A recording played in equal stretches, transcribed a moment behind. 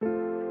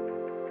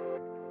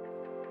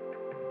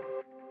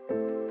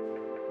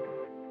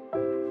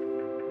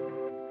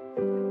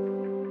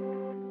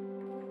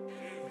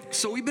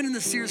So we've been in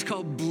this series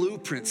called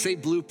Blueprint. Say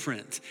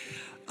Blueprint.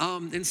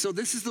 And so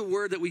this is the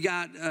word that we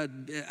got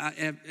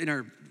in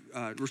our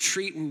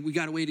retreat when we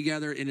got away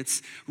together. And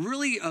it's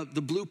really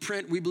the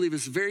blueprint we believe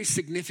is very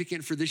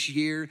significant for this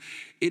year.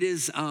 It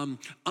is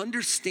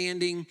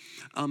understanding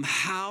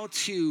how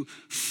to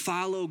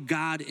follow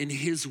God in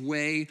his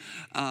way,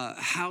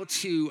 how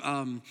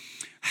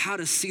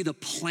to see the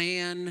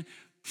plan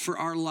for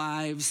our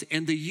lives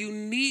and the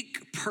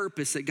unique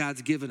purpose that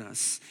God's given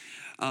us.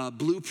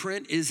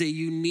 Blueprint is a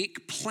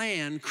unique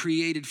plan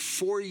created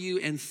for you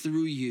and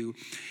through you.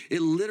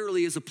 It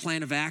literally is a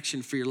plan of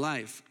action for your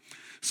life.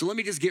 So let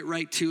me just get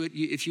right to it.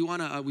 If you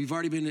want to, we've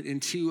already been in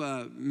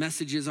two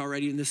messages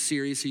already in this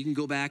series, so you can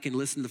go back and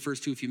listen to the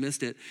first two if you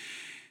missed it.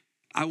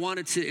 I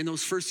wanted to, in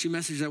those first two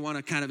messages, I want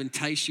to kind of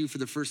entice you for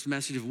the first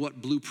message of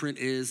what Blueprint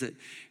is. That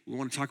we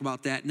want to talk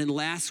about that. And then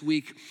last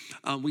week,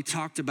 we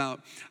talked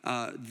about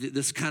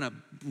this kind of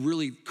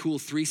really cool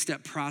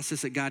three-step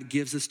process that God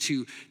gives us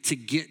to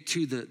get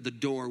to the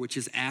door, which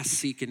is ask,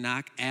 seek, and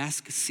knock.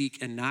 Ask,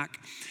 seek, and knock.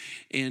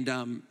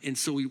 And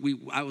so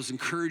I was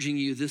encouraging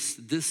you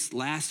this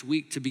last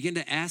week to begin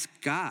to ask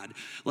God,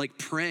 like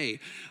pray,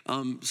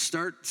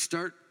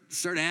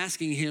 Start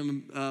asking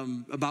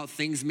him about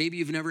things maybe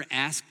you've never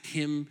asked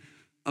him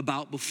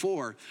about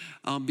before,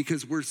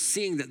 because we're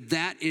seeing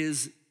that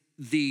is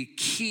the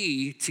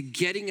key to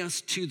getting us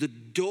to the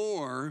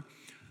door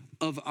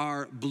of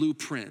our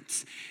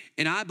blueprint.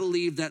 And I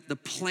believe that the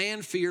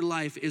plan for your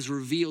life is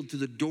revealed through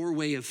the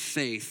doorway of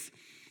faith,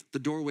 the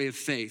doorway of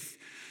faith.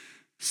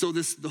 So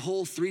the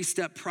whole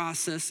three-step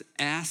process,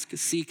 ask,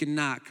 seek, and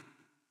knock,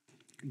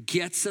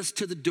 gets us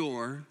to the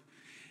door.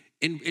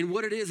 And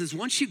what it is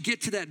once you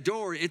get to that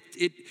door,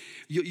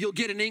 you'll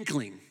get an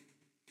inkling.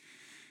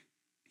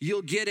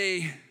 You'll get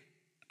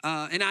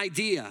an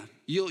idea.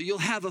 You'll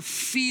have a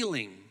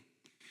feeling.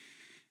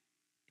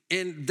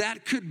 And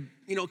that could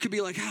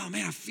be like, oh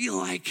man, I feel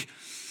like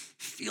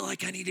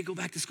I need to go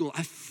back to school.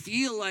 I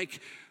feel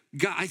like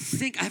God, I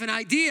think I have an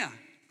idea,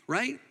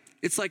 right?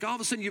 It's like all of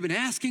a sudden you've been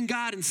asking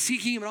God and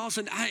seeking him, and all of a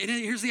sudden, and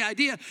here's the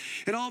idea.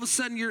 And all of a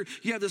sudden you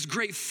have this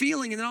great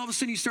feeling, and then all of a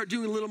sudden you start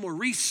doing a little more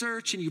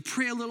research and you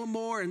pray a little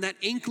more, and that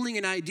inkling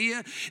and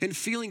idea and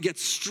feeling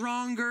gets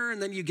stronger,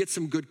 and then you get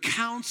some good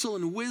counsel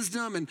and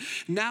wisdom, and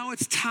now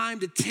it's time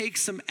to take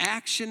some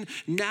action.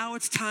 Now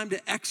it's time to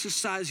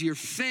exercise your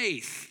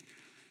faith.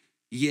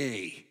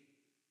 Yay.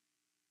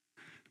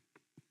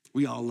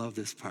 We all love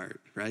this part,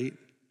 right?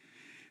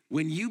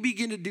 When you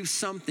begin to do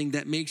something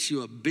that makes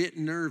you a bit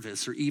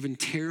nervous or even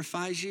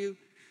terrifies you,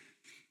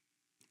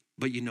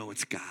 but you know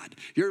it's God.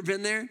 You ever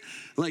been there?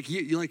 Like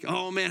you're like,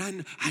 oh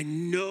man, I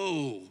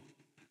know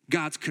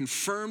God's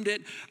confirmed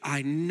it.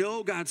 I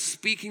know God's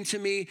speaking to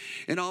me.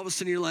 And all of a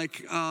sudden you're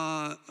like,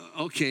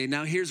 okay,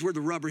 now here's where the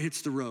rubber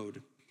hits the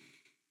road.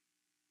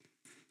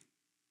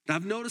 Now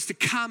I've noticed a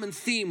common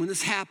theme when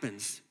this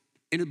happens.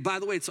 And by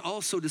the way, it's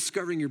also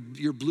discovering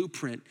your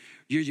blueprint,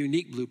 your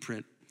unique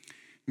blueprint.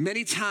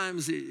 Many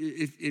times,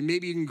 and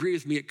maybe you can agree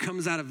with me, it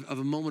comes out of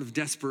a moment of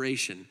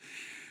desperation.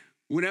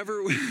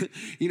 Whenever,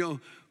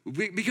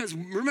 because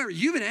remember,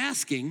 you've been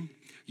asking,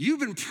 you've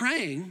been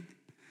praying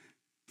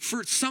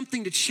for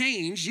something to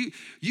change.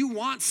 You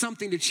want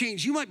something to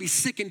change. You might be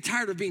sick and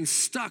tired of being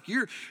stuck.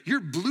 Your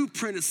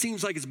blueprint, it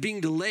seems like it's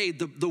being delayed.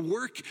 The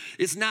work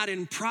is not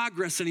in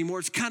progress anymore.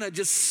 It's kind of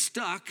just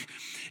stuck.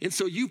 And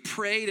so you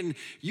prayed and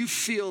you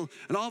feel,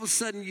 and all of a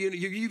sudden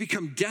you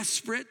become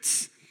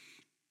desperate.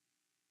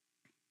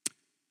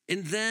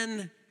 And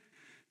then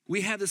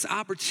we have this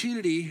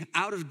opportunity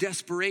out of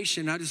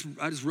desperation. I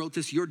just wrote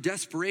this. Your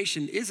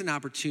desperation is an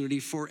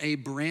opportunity for a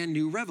brand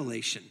new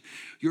revelation.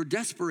 Your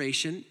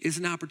desperation is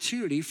an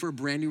opportunity for a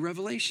brand new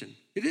revelation.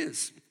 It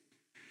is.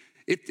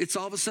 It's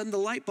all of a sudden the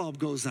light bulb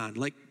goes on,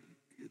 like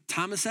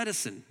Thomas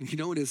Edison,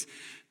 in his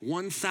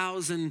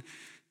 1,000,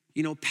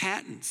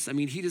 patents. I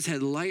mean, he just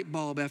had light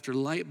bulb after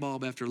light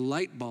bulb after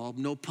light bulb,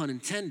 no pun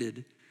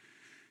intended.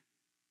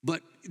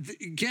 But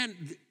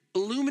again,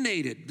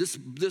 illuminated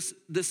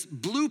this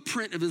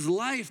blueprint of his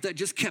life that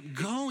just kept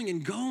going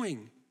and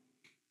going.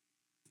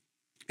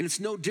 And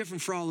it's no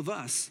different for all of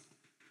us.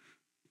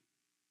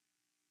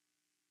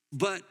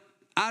 But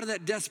out of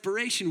that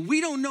desperation,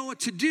 we don't know what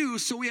to do,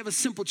 so we have a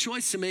simple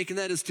choice to make, and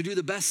that is to do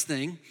the best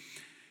thing,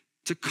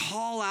 to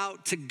call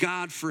out to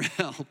God for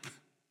help.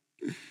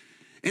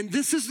 And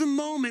this is the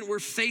moment where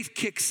faith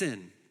kicks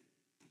in.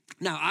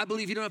 Now, I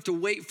believe you don't have to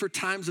wait for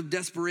times of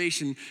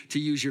desperation to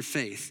use your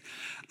faith.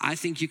 I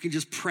think you can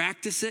just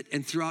practice it,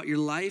 and throughout your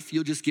life,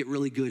 you'll just get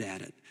really good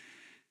at it.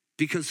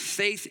 Because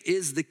faith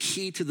is the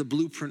key to the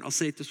blueprint. I'll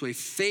say it this way.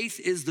 Faith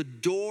is the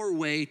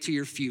doorway to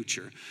your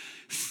future.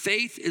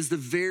 Faith is the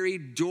very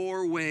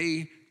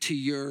doorway to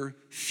your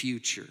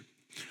future.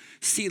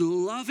 See,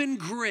 love and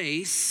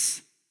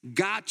grace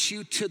got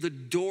you to the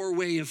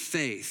doorway of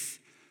faith.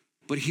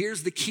 But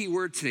here's the key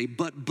word today.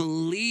 But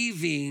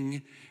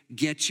believing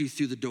gets you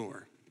through the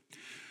door.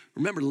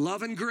 Remember,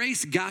 love and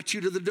grace got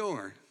you to the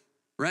door,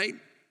 right?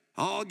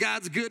 all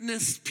God's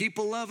goodness,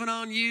 people loving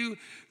on you,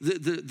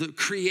 the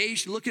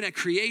creation, looking at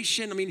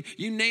creation. I mean,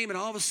 you name it,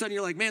 all of a sudden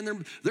you're like,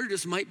 man, there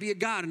just might be a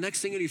God. And next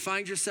thing you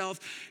find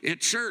yourself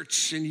at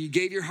church and you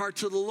gave your heart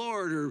to the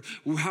Lord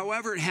or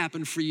however it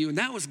happened for you. And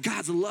that was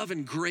God's love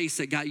and grace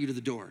that got you to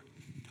the door.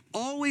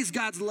 Always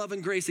God's love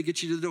and grace that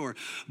gets you to the door.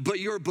 But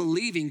your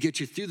believing gets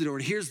you through the door.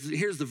 And here's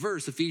the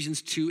verse,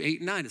 Ephesians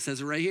 2:8-9. It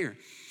says it right here.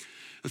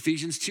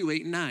 Ephesians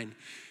 2:8-9.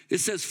 It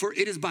says, for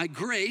it is by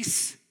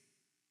grace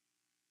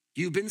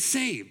you've been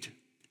saved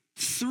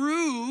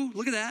through,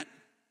 look at that,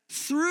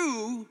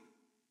 through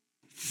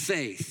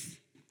faith.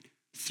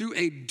 Through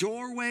a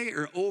doorway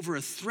or over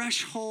a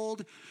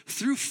threshold,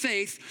 through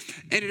faith,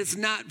 and it is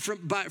not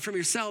from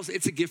yourselves,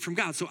 it's a gift from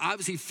God. So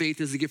obviously faith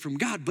is a gift from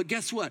God, but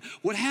guess what?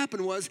 What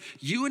happened was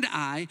you and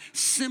I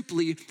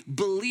simply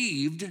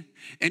believed,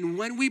 and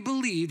when we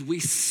believed, we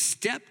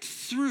stepped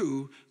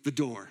through the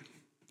door.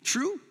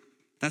 True?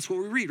 That's what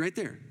we read right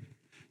there.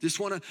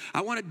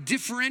 I want to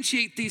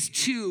differentiate these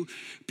two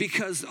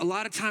because a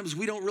lot of times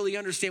we don't really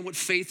understand what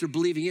faith or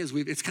believing is.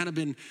 We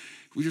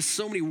just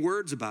so many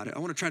words about it. I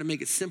want to try to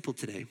make it simple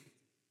today.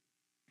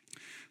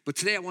 But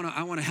today I want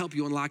to help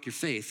you unlock your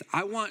faith.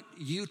 I want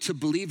you to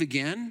believe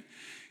again,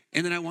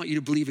 and then I want you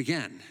to believe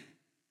again,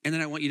 and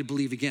then I want you to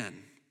believe again.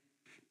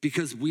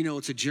 Because we know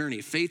it's a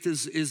journey. Faith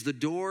is the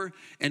door,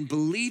 and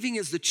believing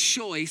is the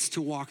choice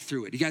to walk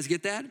through it. You guys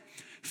get that?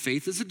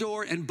 Faith is the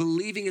door, and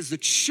believing is the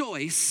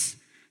choice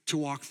to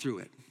walk through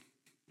it.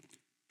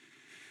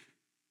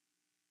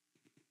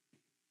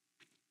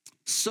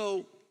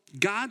 So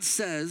God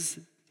says,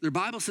 the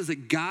Bible says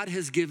that God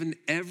has given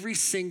every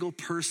single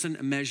person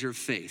a measure of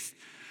faith.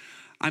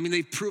 I mean,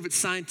 they prove it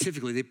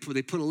scientifically. They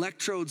put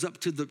electrodes up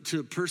to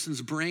a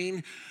person's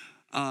brain,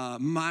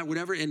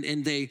 and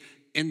they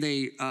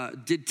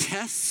did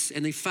tests,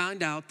 and they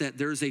found out that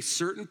there's a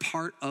certain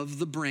part of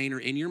the brain or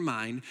in your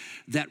mind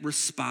that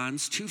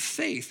responds to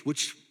faith,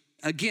 which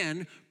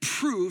again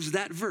proves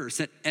that verse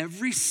that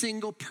every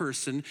single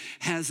person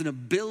has an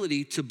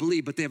ability to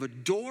believe, but they have a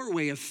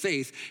doorway of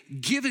faith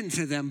given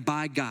to them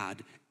by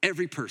God,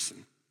 every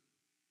person.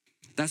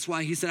 That's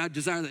why he said, I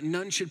desire that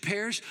none should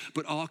perish,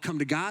 but all come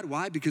to God.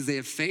 Why? Because they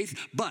have faith.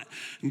 But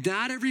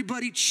not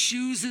everybody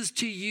chooses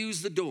to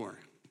use the door.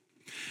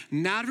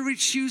 Not everybody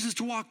chooses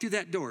to walk through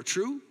that door.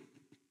 True?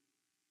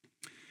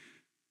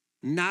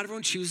 Not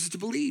everyone chooses to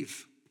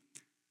believe.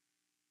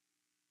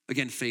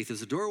 Again, faith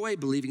is a doorway,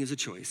 believing is a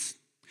choice.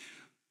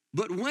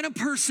 But when a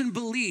person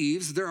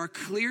believes, there are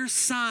clear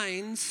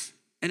signs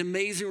and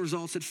amazing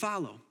results that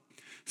follow.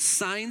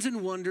 Signs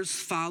and wonders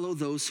follow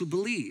those who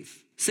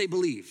believe. Say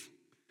believe.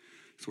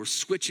 So we're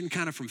switching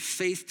kind of from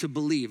faith to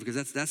believe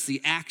because that's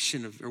the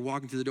action of or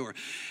walking through the door.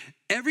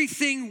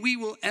 Everything we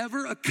will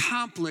ever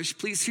accomplish,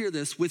 please hear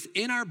this,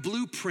 within our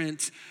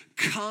blueprint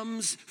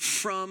comes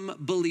from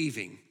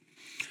believing.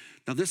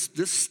 Now, this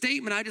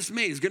statement I just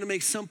made is going to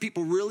make some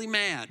people really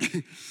mad.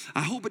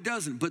 I hope it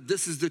doesn't, but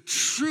this is the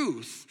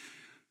truth.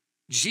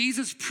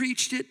 Jesus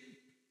preached it.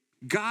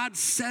 God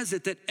says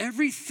it, that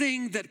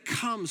everything that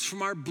comes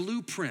from our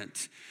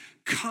blueprint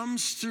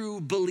comes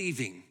through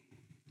believing.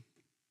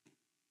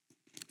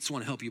 I just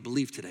want to help you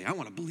believe today. I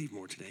want to believe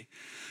more today.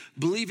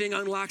 Believing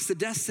unlocks the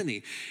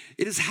destiny.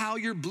 It is how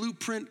your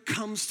blueprint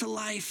comes to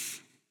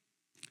life.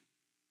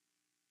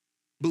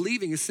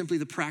 Believing is simply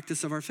the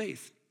practice of our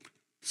faith.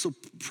 So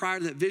prior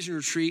to that vision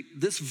retreat,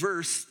 this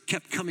verse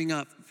kept coming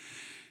up.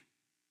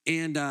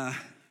 And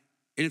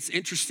it's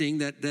interesting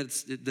that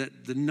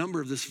the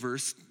number of this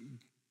verse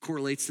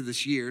correlates to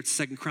this year. It's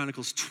 2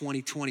 Chronicles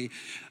 20:20.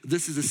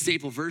 This is a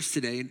staple verse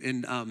today.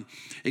 And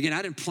again,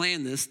 I didn't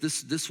plan this.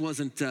 This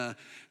wasn't,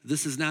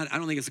 this is not, I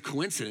don't think it's a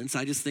coincidence.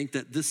 I just think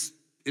that this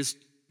is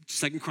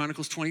 2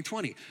 Chronicles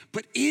 20:20.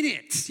 But in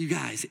it, you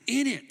guys,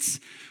 in it,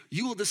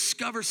 you will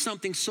discover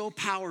something so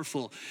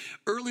powerful.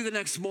 Early the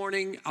next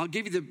morning, I'll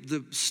give you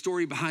the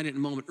story behind it in a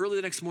moment. Early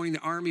the next morning, the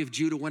army of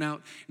Judah went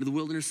out into the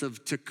wilderness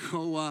of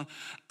Tekoa.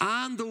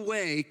 On the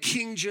way,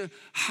 King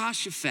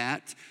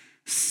Jehoshaphat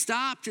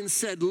stopped and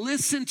said,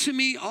 listen to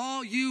me,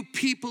 all you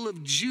people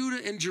of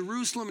Judah and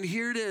Jerusalem. And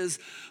here it is,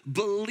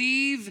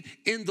 believe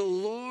in the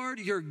Lord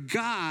your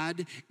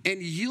God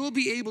and you'll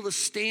be able to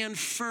stand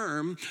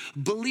firm.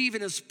 Believe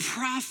in his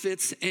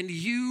prophets and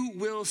you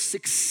will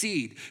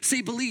succeed.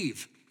 Say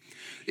believe.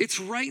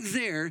 It's right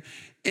there.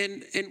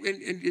 And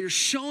you're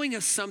showing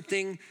us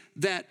something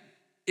that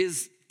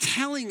is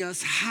telling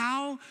us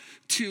how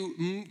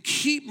to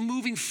keep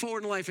moving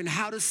forward in life and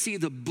how to see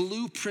the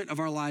blueprint of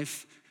our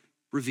life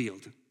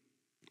revealed.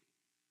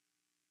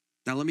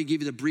 Now let me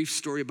give you the brief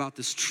story about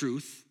this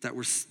truth that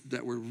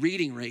we're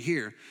reading right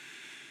here.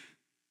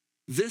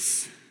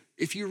 This,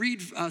 if you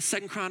read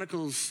 2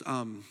 Chronicles,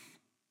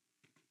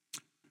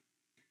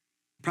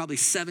 probably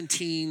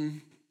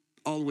 17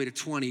 all the way to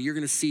 20, you're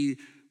going to see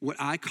what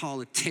I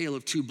call a tale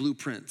of two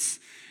blueprints.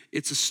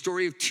 It's a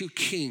story of two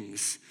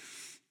kings.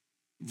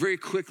 Very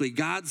quickly,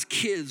 God's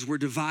kids were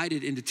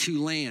divided into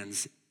two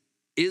lands,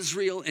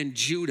 Israel and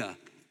Judah.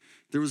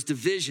 There was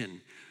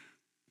division.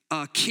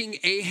 King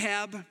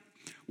Ahab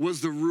was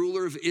the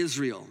ruler of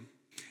Israel.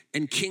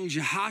 and King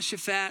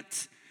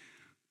Jehoshaphat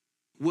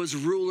was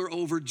ruler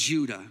over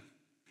Judah.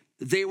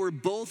 They were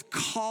both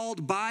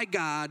called by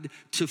God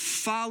to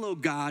follow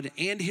God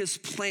and his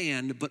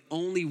plan, but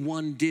only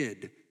one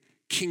did,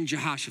 King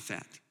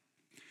Jehoshaphat.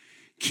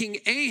 King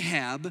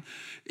Ahab,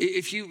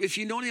 if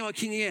you know anything about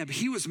King Ahab,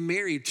 he was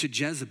married to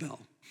Jezebel.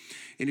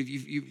 And if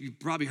you've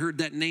probably heard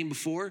that name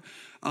before,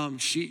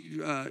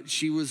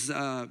 she was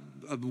a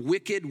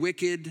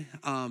wicked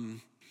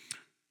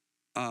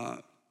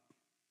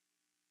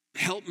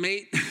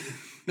helpmate,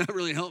 not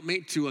really a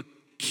helpmate, to a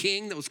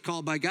king that was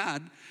called by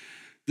God.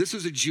 This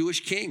was a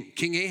Jewish king,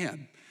 King Ahab.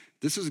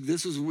 This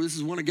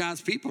is one of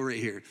God's people right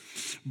here.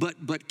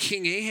 But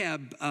King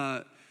Ahab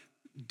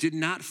did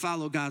not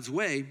follow God's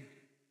way.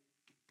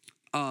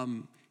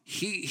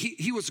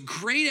 He was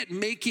great at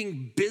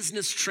making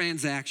business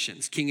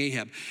transactions, King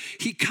Ahab.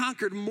 He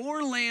conquered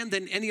more land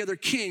than any other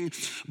king,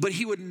 but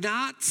he would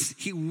not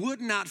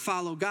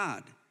follow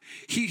God.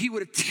 He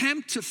would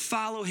attempt to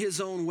follow his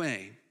own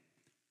way.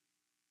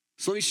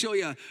 So let me show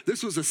you,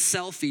 this was a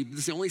selfie. This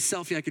is the only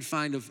selfie I could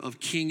find of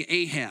King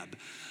Ahab.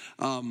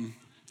 I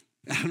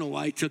don't know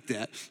why he took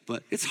that,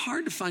 but it's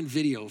hard to find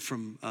video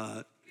from,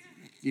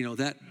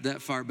 that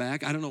far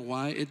back. I don't know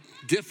why. It's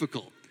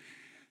difficult.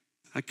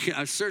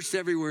 I searched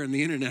everywhere on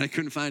the internet. I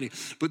couldn't find it.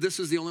 But this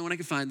was the only one I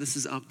could find. This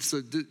is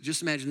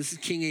just imagine, this is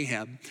King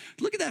Ahab.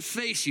 Look at that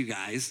face, you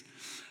guys.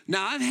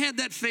 Now, I've had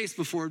that face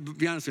before, to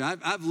be honest with you.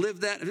 I've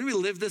lived that. Have anybody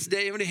lived this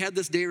day? Anybody had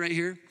this day right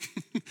here?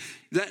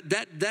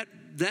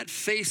 That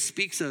face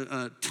speaks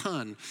a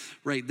ton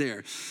right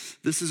there.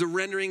 This is a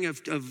rendering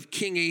of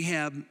King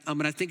Ahab,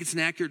 and I think it's an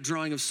accurate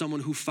drawing of someone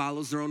who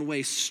follows their own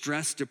way,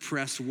 stressed,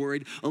 depressed,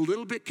 worried, a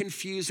little bit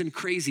confused and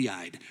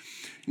crazy-eyed.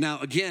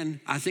 Now,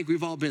 again, I think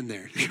we've all been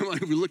there. Come on,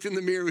 we looked in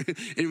the mirror, and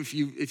if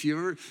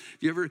you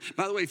ever,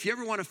 by the way, if you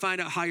ever want to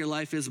find out how your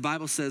life is, the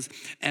Bible says,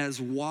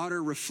 as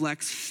water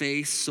reflects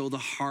face, so the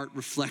heart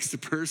reflects the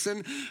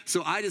person.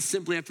 So I just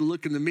simply have to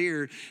look in the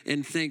mirror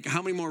and think,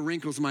 how many more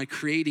wrinkles am I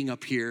creating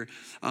up here?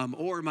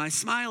 Or am I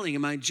smiling?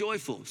 Am I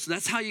joyful? So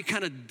that's how you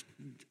kind of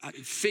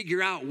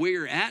figure out where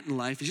you're at in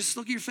life, is just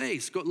look at your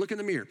face. Go look in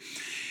the mirror.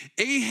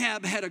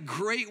 Ahab had a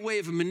great way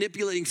of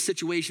manipulating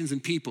situations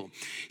and people.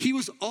 He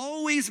was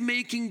always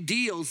making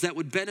deals that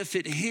would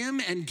benefit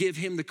him and give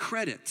him the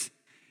credit.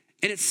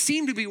 And it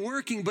seemed to be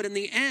working, but in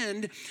the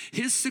end,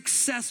 his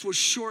success was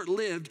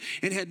short-lived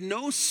and had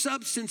no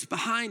substance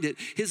behind it.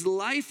 His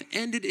life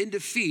ended in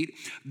defeat.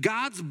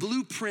 God's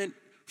blueprint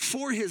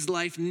for his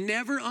life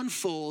never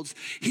unfolds.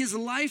 His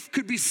life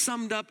could be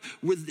summed up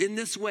in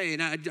this way,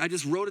 and I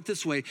just wrote it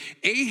this way.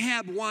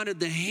 Ahab wanted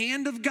the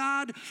hand of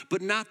God,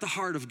 but not the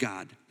heart of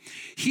God.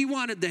 He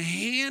wanted the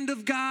hand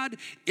of God,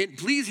 and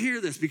please hear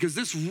this, because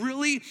this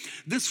really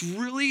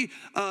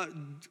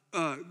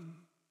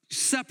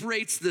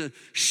separates the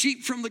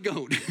sheep from the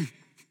goat,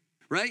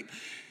 right?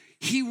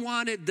 He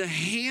wanted the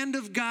hand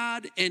of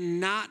God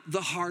and not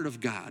the heart of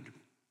God.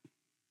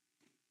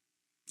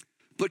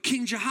 But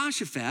King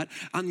Jehoshaphat,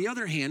 on the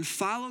other hand,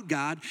 followed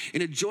God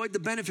and enjoyed the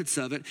benefits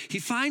of it. He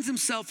finds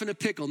himself in a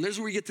pickle. And there's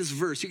where we get this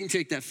verse. You can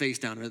take that face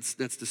down.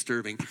 That's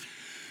disturbing.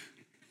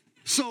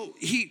 So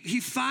he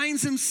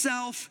finds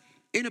himself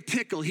in a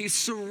pickle. He's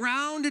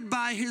surrounded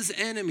by his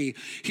enemy.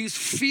 He's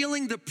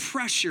feeling the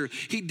pressure.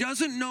 He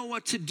doesn't know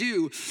what to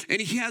do, and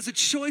he has a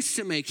choice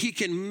to make. He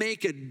can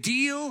make a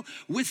deal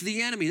with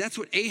the enemy. That's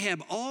what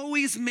Ahab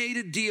always made,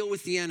 a deal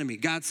with the enemy.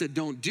 God said,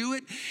 don't do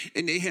it.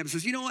 And Ahab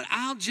says, you know what?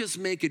 I'll just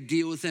make a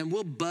deal with them.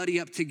 We'll buddy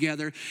up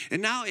together.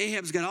 And now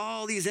Ahab's got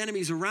all these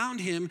enemies around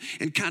him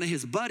and kind of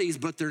his buddies,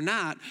 but they're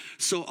not.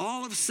 So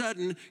all of a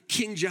sudden,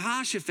 King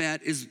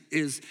Jehoshaphat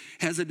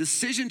has a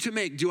decision to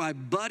make. Do I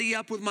buddy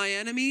up with my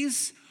enemies?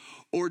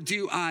 Or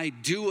do I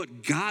do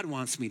what God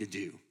wants me to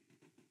do?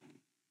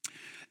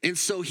 And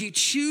so he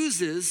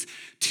chooses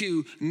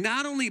to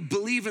not only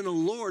believe in the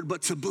Lord,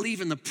 but to believe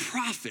in the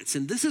prophets.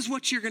 And this is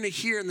what you're going to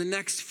hear in the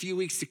next few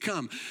weeks to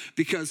come.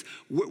 Because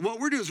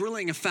what we're doing is we're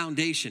laying a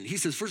foundation. He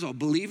says, first of all,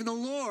 believe in the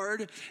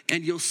Lord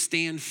and you'll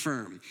stand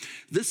firm.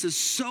 This is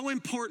so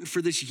important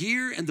for this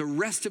year and the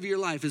rest of your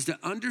life, is to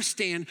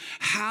understand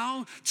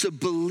how to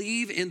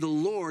believe in the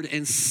Lord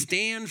and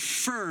stand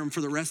firm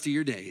for the rest of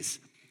your days.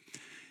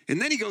 And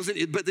then he goes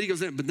in, but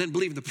then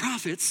believe in the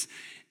prophets,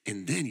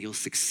 and then you'll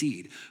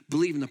succeed.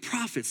 Believe in the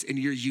prophets, and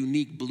your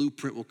unique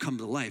blueprint will come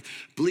to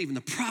life. Believe in the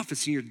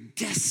prophets, and your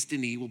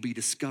destiny will be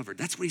discovered.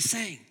 That's what he's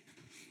saying.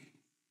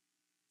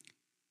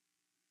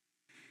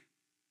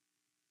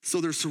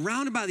 So they're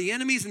surrounded by the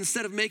enemies.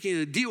 Instead of making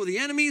a deal with the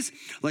enemies,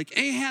 like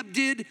Ahab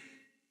did,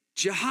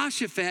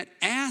 Jehoshaphat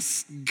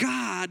asked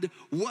God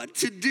what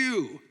to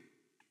do.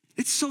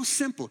 It's so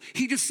simple.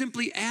 He just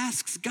simply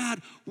asks God,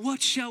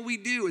 what shall we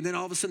do? And then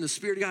all of a sudden the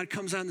Spirit of God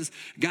comes on this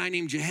guy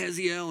named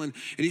Jehaziel, and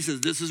he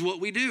says, this is what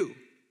we do.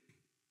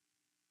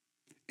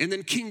 And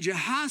then King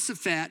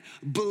Jehoshaphat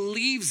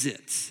believes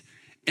it.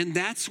 And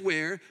that's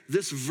where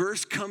this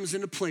verse comes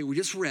into play. We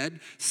just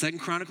read 2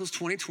 Chronicles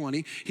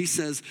 20:20. He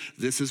says,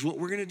 this is what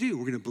we're going to do.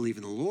 We're going to believe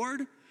in the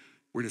Lord.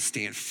 We're going to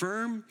stand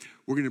firm.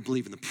 We're going to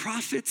believe in the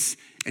prophets,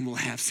 and we'll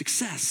have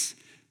success.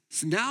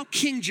 So now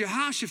King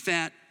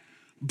Jehoshaphat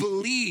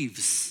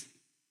believes.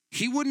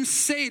 He wouldn't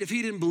say it if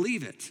he didn't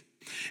believe it.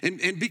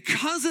 And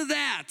because of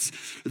that,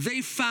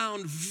 they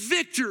found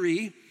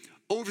victory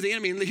over the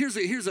enemy. And here's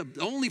the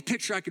only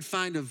picture I could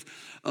find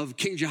of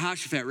King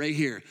Jehoshaphat right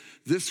here.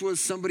 This was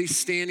somebody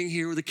standing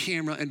here with a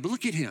camera, and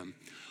look at him.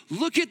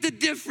 Look at the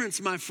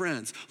difference, my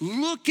friends.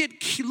 Look at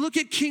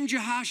King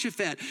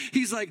Jehoshaphat.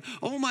 He's like,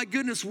 oh my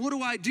goodness, what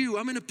do I do?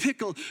 I'm in a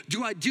pickle.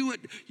 Do I do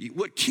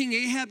what King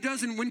Ahab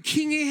does? And when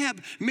King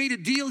Ahab made a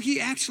deal,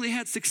 he actually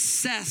had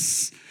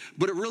success,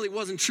 but it really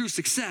wasn't true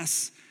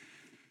success.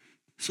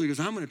 So he goes,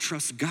 I'm going to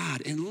trust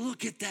God. And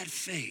look at that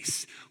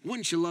face.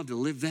 Wouldn't you love to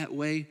live that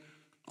way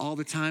all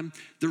the time?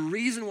 The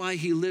reason why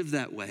he lives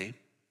that way,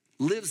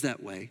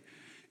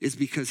 is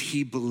because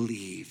he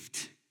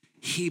believed.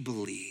 He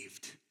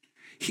believed.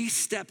 He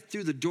stepped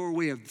through the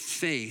doorway of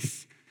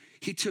faith.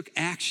 He took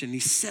action. He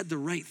said the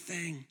right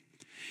thing.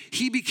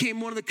 He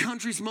became one of the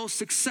country's most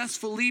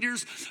successful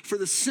leaders for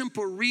the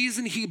simple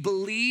reason he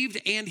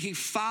believed and he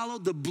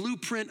followed the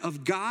blueprint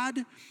of God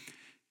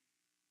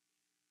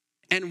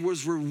and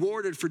was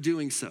rewarded for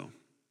doing so.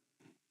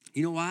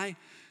 You know why?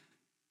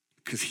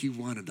 Because he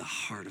wanted the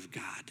heart of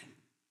God.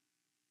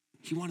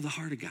 He wanted the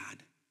heart of God.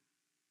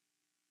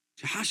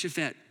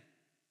 Jehoshaphat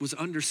was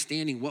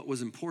understanding what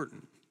was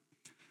important.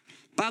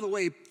 By the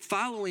way,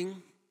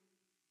 following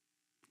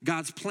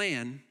God's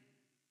plan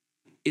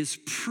is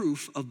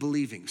proof of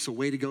believing. So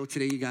way to go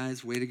today, you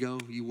guys. Way to go.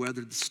 You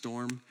weathered the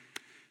storm.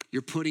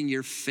 You're putting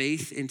your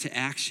faith into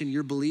action.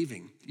 You're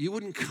believing. You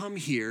wouldn't come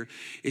here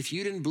if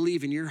you didn't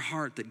believe in your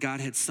heart that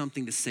God had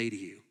something to say to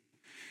you.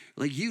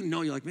 Like, you're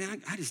like,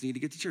 man, I just need to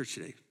get to church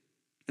today.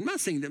 I'm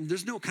not saying that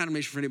there's no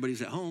condemnation for anybody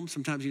who's at home.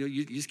 Sometimes,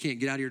 you just can't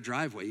get out of your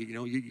driveway.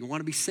 You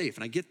want to be safe,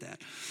 and I get that.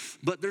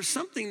 But there's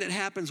something that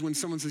happens when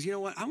someone says, you know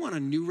what, I want a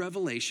new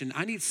revelation.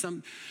 I need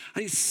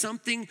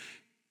something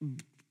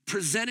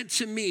presented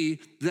to me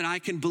that I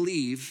can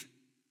believe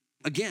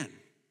again.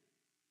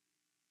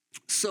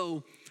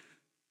 So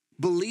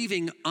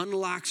believing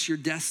unlocks your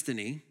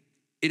destiny.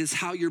 It is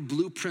how your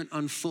blueprint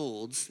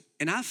unfolds.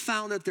 And I've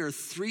found that there are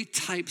 3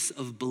 types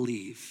of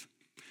believe.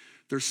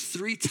 There's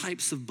 3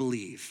 types of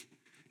believe.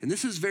 And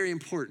this is very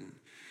important.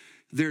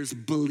 There's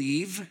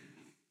believe,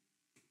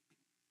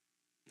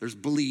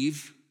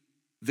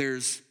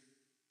 there's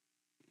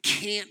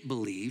can't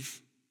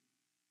believe,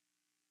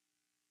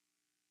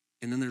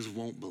 and then there's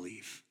won't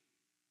believe.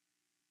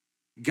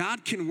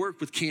 God can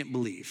work with can't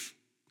believe,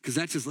 because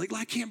that's just like,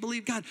 well, I can't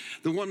believe God.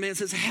 The one man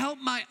says, help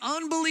my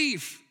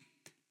unbelief.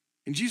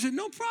 And Jesus said,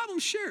 no problem,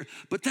 sure.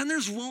 But then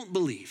there's won't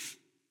believe.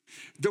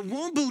 The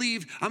won't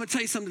believe, I'm gonna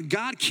tell you something,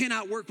 God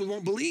cannot work with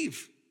won't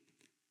believe.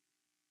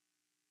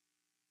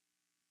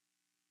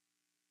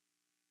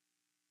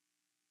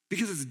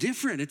 Because it's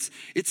different.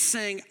 It's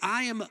saying,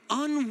 I am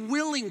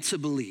unwilling to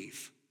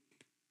believe.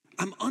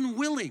 I'm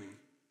unwilling.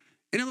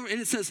 In other words,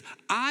 and it says,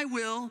 I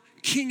will,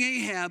 King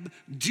Ahab,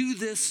 do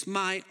this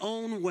my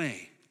own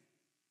way.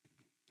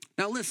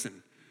 Now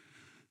listen,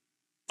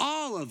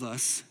 all of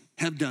us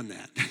have done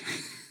that.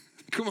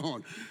 Come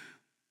on.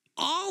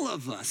 All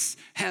of us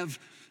have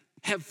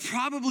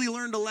probably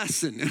learned a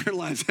lesson in our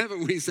lives,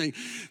 haven't we? Saying,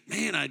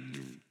 man,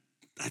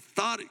 I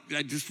thought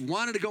I just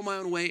wanted to go my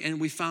own way, and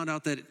we found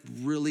out that it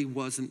really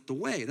wasn't the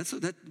way. That's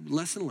that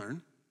lesson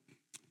learned.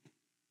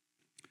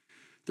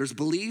 There's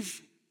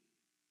believe,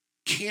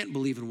 can't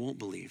believe, and won't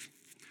believe.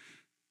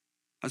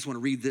 I just want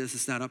to read this.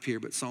 It's not up here,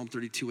 but Psalm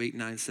 32, 8,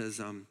 9 says,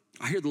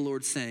 I hear the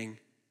Lord saying,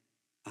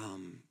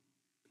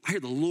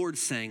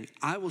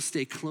 I will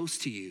stay close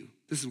to you.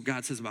 This is what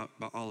God says about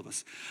all of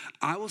us.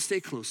 I will stay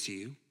close to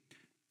you,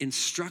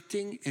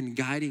 instructing and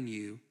guiding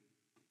you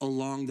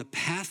along the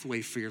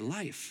pathway for your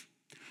life.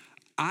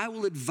 I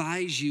will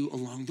advise you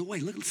along the way.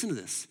 Listen to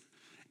this.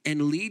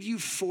 And lead you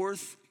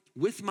forth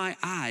with my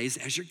eyes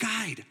as your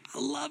guide. I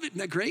love it. Isn't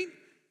that great?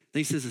 Then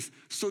he says this.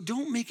 So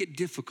don't make it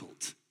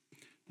difficult.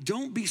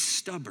 Don't be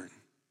stubborn.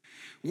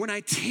 When I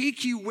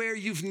take you where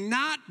you've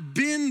not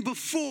been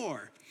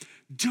before,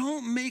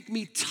 don't make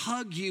me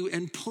tug you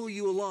and pull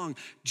you along.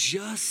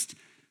 Just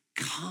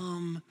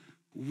come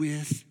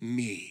with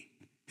me.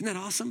 Isn't that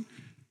awesome?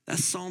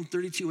 That's Psalm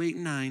 32, 8,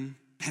 and 9.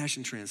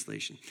 Passion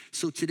Translation.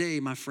 So today,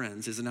 my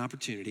friends, is an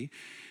opportunity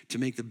to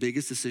make the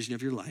biggest decision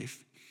of your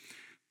life.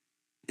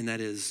 And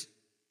that is,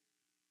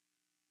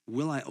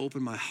 will I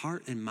open my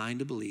heart and mind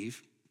to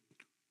believe,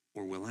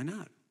 or will I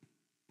not?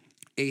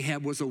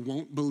 Ahab was a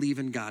won't believe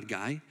in God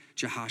guy.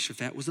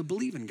 Jehoshaphat was a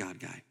believe in God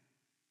guy.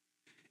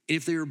 And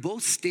if they were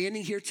both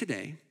standing here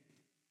today,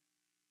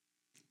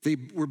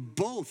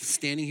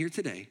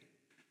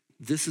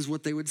 this is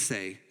what they would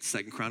say,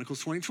 2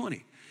 Chronicles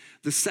 20:20.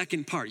 The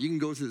second part, you can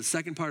go to the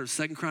second part of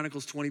 2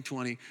 Chronicles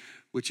 20:20,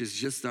 which is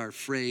just our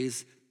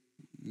phrase.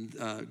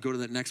 Go to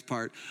that next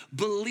part.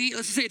 Believe,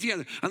 let's say it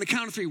together. On the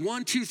count of 3,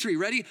 1, 2, 3,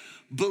 ready?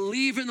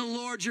 Believe in the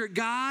Lord your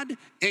God,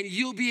 and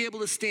you'll be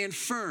able to stand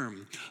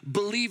firm.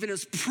 Believe in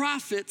his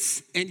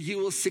prophets, and you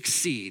will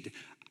succeed.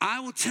 I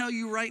will tell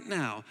you right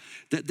now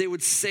that they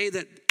would say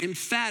that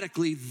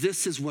emphatically,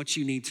 this is what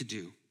you need to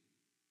do.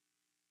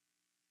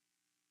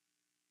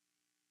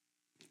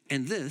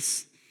 And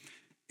this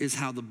is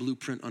how the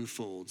blueprint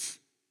unfolds.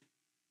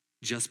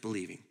 Just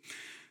believing.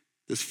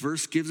 This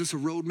verse gives us a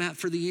roadmap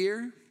for the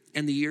year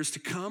and the years to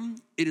come.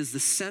 It is the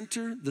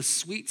center, the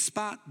sweet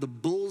spot, the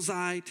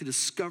bullseye to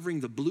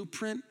discovering the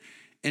blueprint.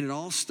 And it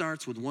all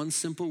starts with one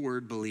simple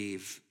word,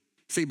 believe.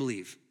 Say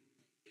believe.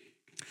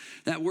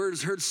 That word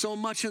is heard so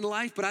much in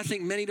life, but I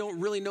think many don't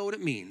really know what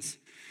it means.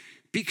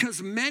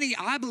 Because many,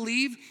 I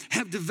believe,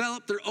 have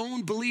developed their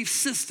own belief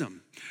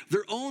system,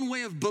 their own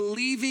way of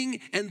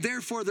believing, and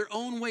therefore their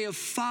own way of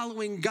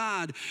following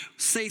God.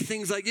 Say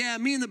things like, yeah,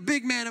 me and the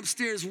big man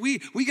upstairs, we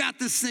got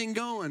this thing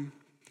going.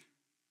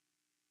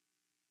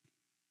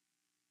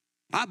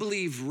 I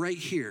believe right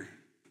here,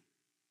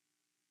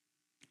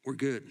 we're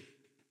good.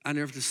 I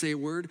never have to say a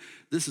word.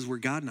 This is where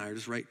God and I are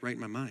just right in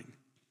my mind.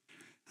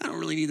 I don't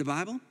really need the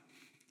Bible.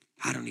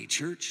 I don't need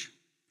church.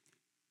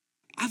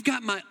 I've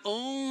got my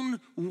own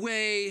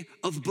way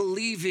of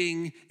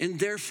believing and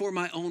therefore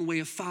my own way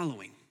of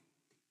following.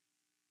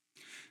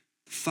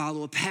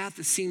 Follow a path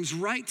that seems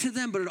right to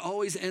them, but it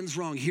always ends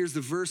wrong. Here's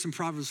the verse in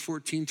Proverbs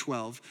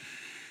 14:12.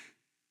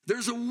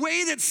 There's a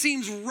way that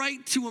seems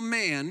right to a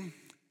man,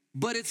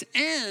 but its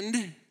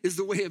end is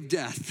the way of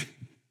death.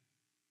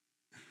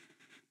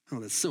 Oh,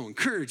 that's so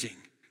encouraging.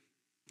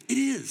 It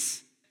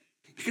is.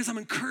 Because I'm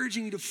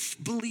encouraging you to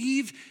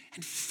believe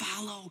and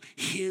follow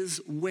his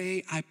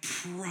way. I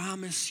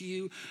promise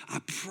you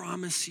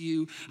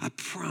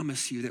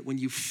that when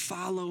you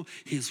follow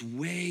his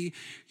way,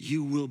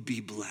 you will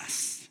be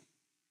blessed.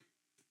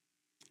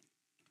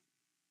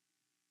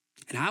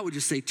 And I would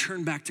just say,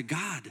 turn back to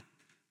God.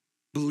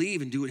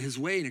 Believe and do it his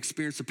way and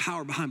experience the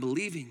power behind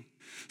believing.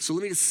 So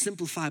let me just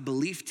simplify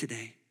belief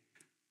today.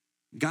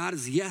 God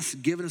has, yes,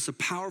 given us a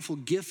powerful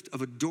gift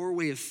of a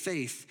doorway of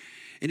faith.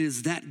 And it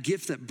is that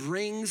gift that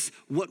brings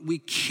what we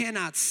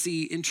cannot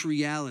see into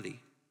reality.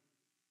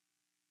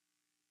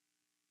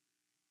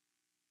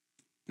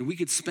 And we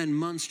could spend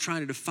months trying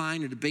to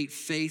define and debate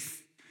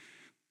faith.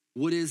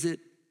 What is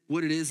it?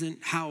 What it isn't?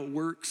 How it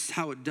works?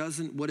 How it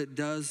doesn't? What it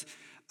does?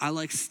 I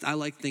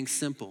like things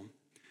simple.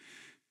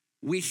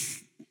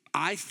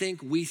 I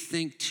think we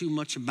think too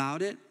much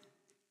about it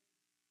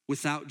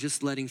without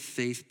just letting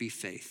faith be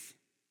faith.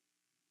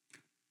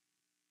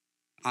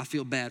 I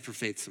feel bad for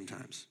faith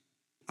sometimes.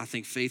 I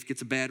think faith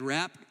gets a bad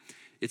rap.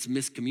 It's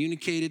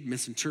miscommunicated,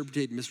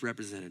 misinterpreted,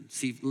 misrepresented.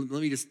 See,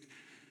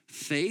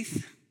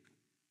 faith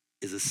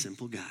is a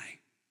simple guy.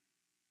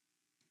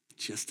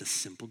 Just a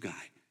simple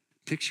guy.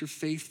 Picture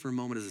faith for a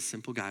moment as a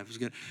simple guy.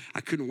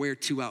 I couldn't wear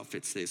two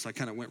outfits today, so I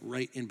kind of went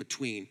right in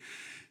between.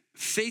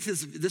 This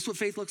is what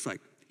faith looks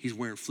like. He's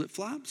wearing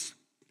flip-flops,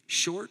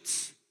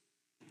 shorts,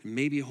 and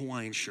maybe a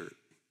Hawaiian shirt.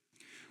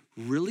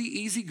 Really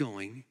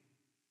easygoing,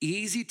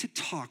 easy to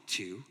talk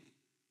to,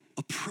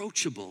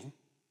 approachable,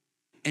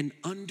 and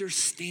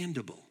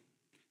understandable,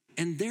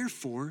 and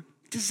therefore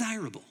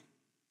desirable.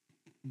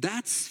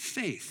 That's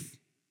faith,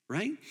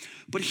 right?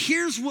 But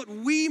here's what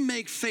we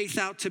make faith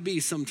out to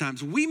be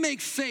sometimes. We make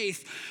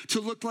faith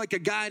to look like a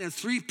guy in a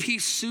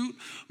three-piece suit,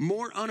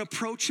 more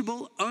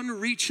unapproachable,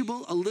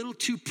 unreachable, a little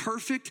too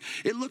perfect.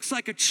 It looks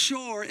like a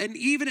chore, and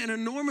even an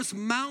enormous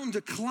mountain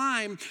to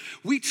climb.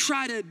 We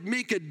try to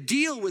make a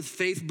deal with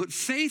faith, but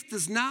faith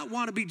does not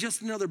want to be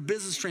just another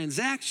business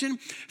transaction.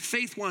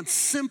 Faith wants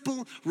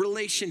simple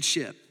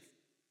relationship,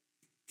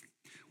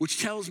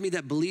 which tells me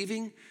that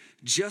believing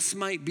just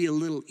might be a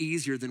little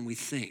easier than we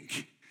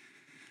think.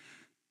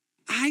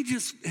 I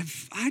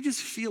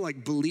just feel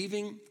like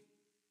believing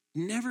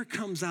never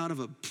comes out of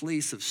a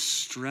place of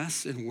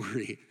stress and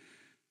worry.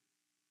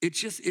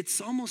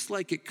 It's almost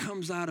like it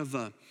comes out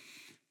of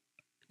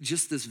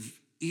just this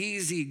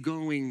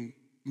easygoing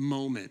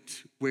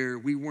moment where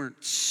we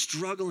weren't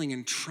struggling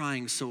and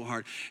trying so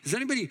hard. Has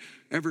anybody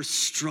ever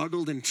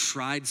struggled and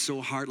tried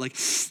so hard? Like,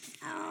 it's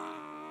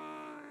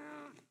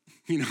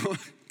gonna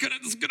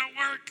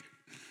work.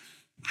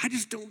 I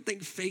just don't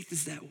think faith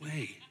is that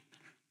way.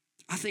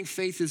 I think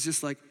faith is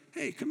just like,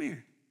 hey, come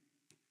here.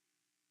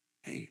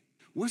 Hey,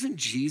 wasn't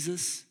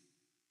Jesus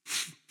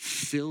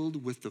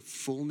filled with the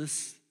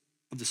fullness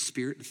of the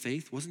Spirit and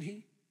faith? Wasn't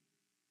he?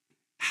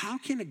 How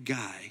can a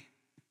guy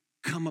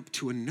come up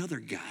to another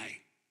guy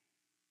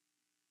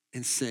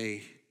and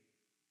say,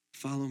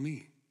 follow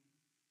me?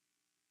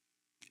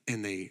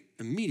 And they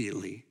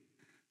immediately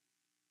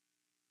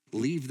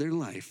leave their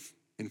life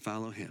and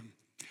follow him.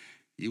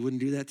 You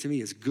wouldn't do that to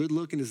me, as good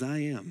looking as I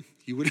am.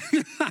 You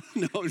wouldn't.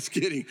 No, I'm just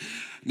kidding.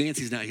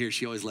 Nancy's not here.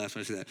 She always laughs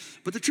when I say that.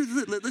 But the truth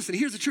is, listen,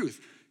 here's the truth.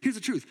 Here's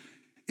the truth.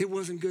 It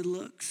wasn't good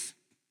looks.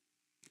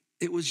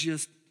 It was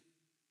just,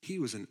 he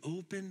was an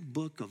open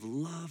book of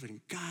love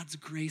and God's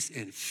grace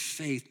and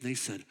faith. And they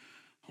said,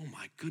 oh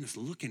my goodness,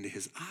 look into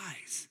his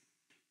eyes.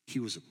 He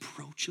was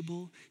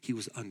approachable. He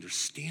was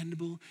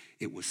understandable.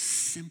 It was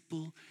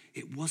simple.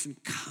 It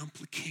wasn't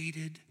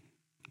complicated.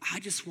 I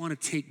just want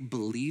to take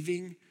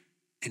believing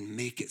and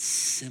make it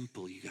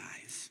simple, you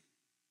guys.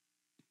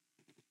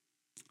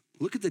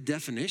 Look at the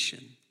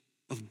definition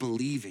of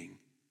believing.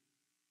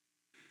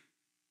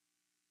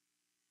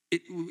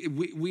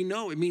 We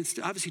know it means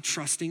obviously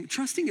trusting.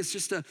 Trusting is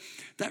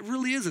that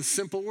really is a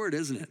simple word,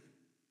 isn't it?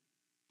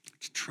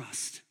 It's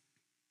trust.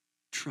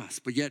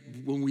 Trust. But yet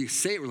when we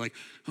say it, we're like,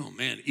 oh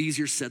man,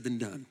 easier said than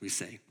done, we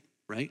say,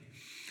 right?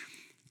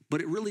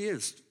 But it really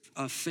is.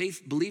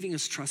 Faith, believing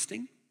is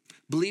trusting.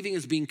 Believing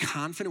is being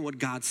confident in what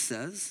God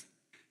says.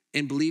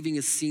 And believing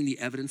is seeing the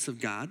evidence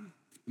of God.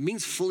 It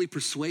means fully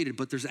persuaded,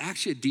 but there's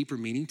actually a deeper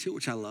meaning to it,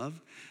 which I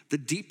love. The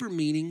deeper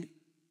meaning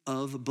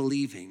of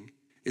believing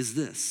is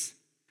this.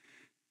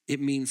 It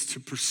means to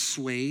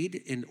persuade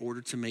in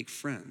order to make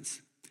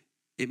friends.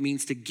 It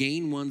means to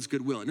gain one's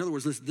goodwill. In other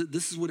words,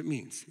 this is what it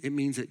means. It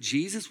means that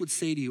Jesus would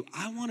say to you,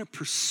 I want to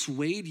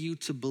persuade you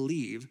to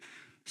believe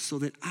so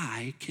that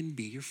I can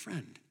be your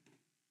friend.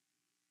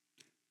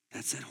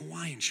 That's that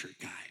Hawaiian shirt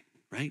guy,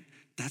 right?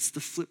 That's the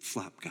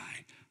flip-flop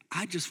guy.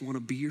 I just want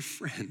to be your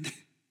friend.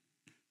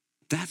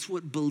 That's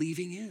what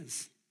believing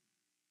is,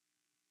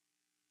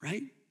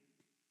 right?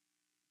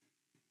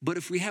 But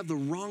if we have the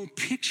wrong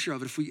picture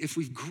of it, if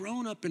we've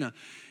grown up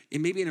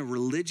maybe in a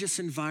religious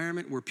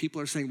environment where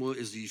people are saying, well,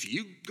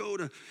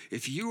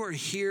 if you are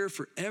here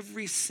for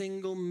every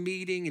single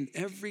meeting and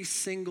every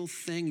single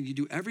thing, and you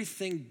do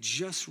everything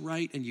just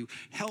right, and you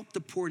help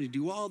the poor, and you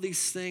do all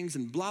these things,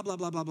 and blah, blah,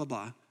 blah, blah, blah,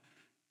 blah,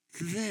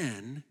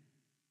 then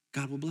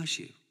God will bless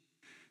you.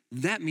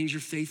 That means your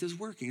faith is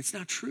working. It's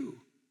not true.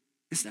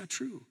 It's not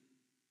true.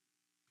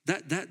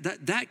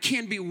 That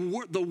can be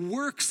the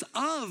works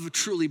of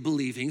truly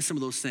believing some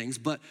of those things,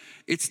 but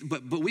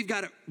we've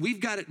got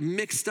it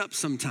mixed up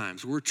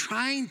sometimes. We're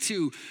trying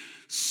to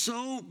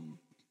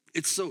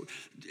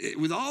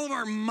with all of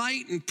our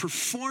might and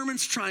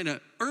performance, trying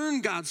to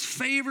earn God's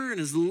favor and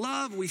his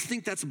love. We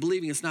think that's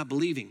believing. It's not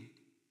believing.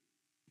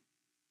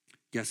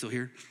 Yeah, so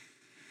here.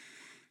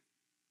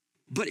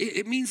 But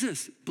it means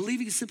this.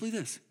 Believing is simply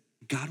this.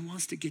 God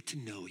wants to get to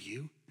know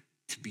you,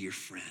 to be your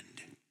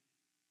friend.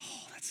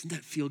 Oh, doesn't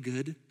that feel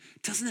good?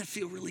 Doesn't that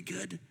feel really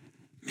good?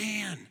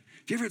 Man,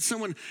 have you ever had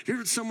someone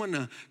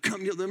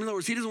come, in other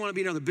words, he doesn't want to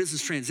be another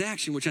business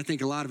transaction, which I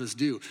think a lot of us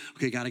do.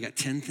 Okay, God, I got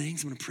 10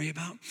 things I'm going to pray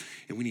about,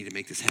 and we need to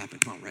make this happen.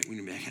 All right, we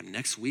need to have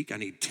next week. I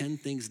need 10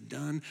 things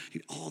done. I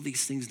need all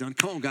these things done.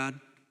 Come on, God.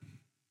 Have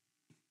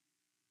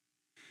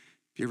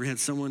you ever had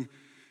someone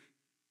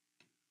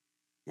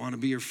want to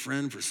be your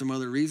friend for some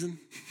other reason?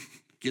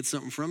 Get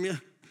something from you?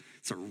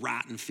 It's a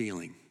rotten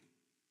feeling.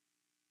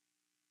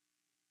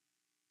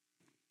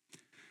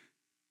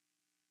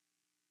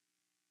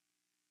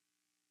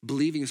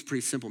 Believing is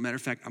pretty simple. Matter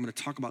of fact, I'm going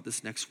to talk about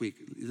this next week.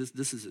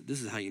 This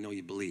is how you know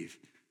you believe.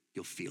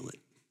 You'll feel it.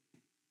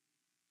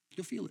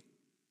 You'll feel it.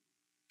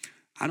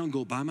 I don't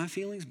go by my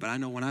feelings, but I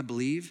know when I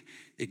believe,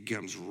 it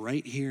comes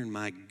right here in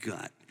my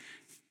gut.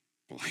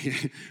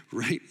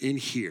 Right in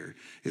here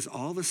is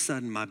all of a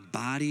sudden my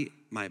body,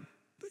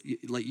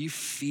 like you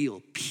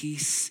feel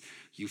peace.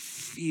 You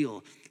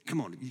feel,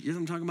 come on, you know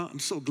what I'm talking about? I'm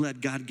so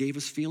glad God gave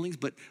us feelings,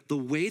 but the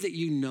way that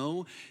you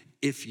know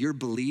if you're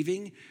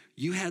believing,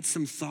 you had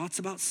some thoughts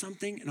about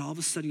something, and all of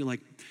a sudden you're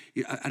like,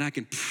 and I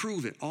can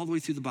prove it all the way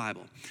through the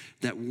Bible,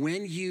 that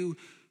when you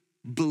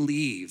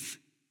believe,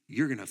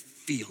 you're going to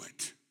feel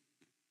it.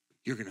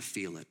 You're going to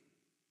feel it.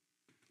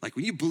 Like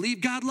when you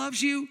believe God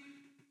loves you,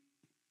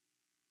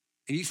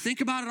 and you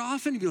think about it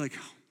often, you'd be like,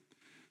 oh,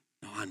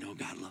 no, I know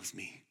God loves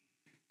me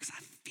because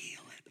I feel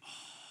it.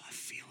 Oh, I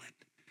feel it.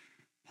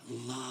 I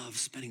love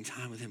spending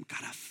time with him. God,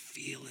 I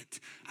feel it.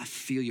 I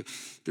feel you.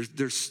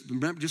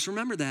 Just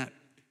remember that.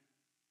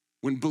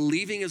 When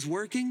believing is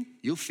working,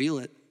 you'll feel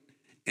it.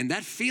 And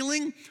that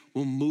feeling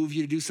will move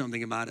you to do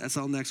something about it. That's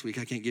all next week.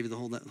 I can't give you the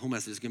whole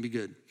message. It's going to be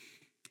good.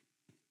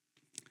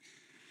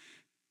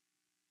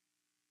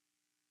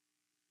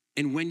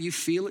 And when you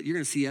feel it, you're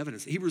going to see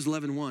evidence. Hebrews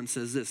 11:1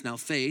 says this. Now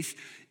faith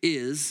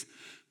is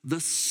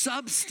the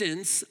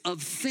substance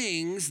of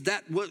things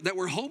that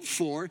were hoped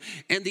for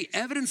and the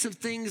evidence of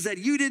things that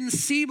you didn't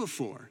see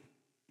before.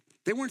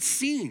 They weren't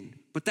seen,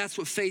 but that's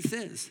what faith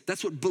is.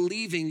 That's what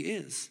believing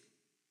is.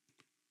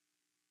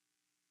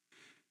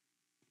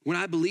 When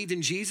I believed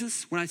in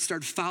Jesus, when I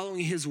started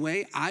following his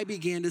way, I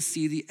began to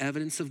see the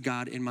evidence of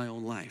God in my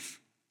own life.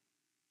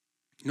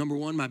 Number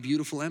one, my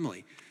beautiful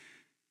Emily.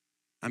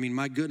 I mean,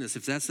 my goodness,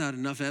 if that's not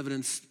enough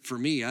evidence for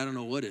me, I don't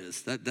know what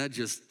is. That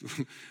just,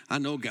 I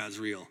know God's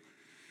real.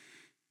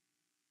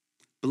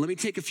 But let me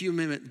take a few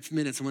minutes.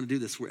 I want to do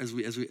this as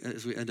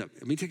we end up.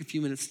 Let me take a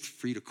few minutes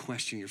for you to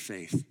question your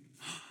faith.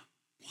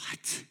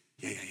 What?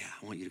 Yeah.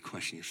 I want you to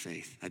question your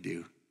faith. I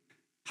do.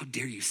 How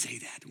dare you say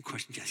that?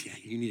 Question, yes, yeah,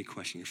 you need to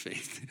question your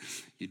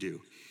faith. You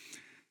do.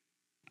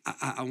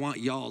 I want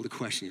y'all to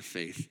question your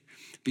faith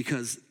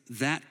because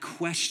that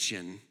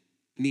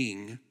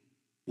questioning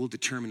will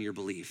determine your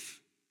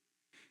belief.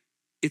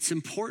 It's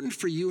important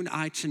for you and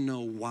I to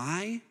know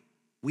why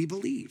we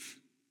believe.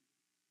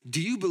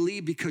 Do you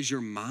believe because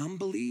your mom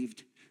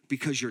believed?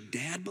 Because your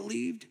dad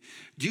believed?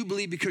 Do you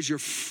believe because your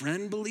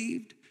friend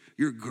believed?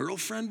 Your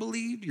girlfriend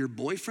believed, your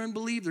boyfriend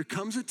believed? There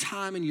comes a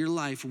time in your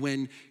life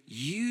when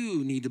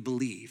you need to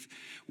believe,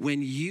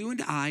 when you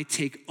and I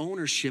take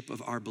ownership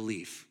of our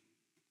belief.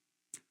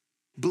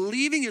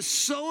 Believing is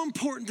so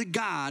important to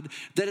God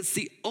that it's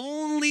the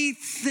only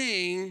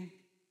thing,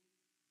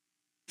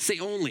 say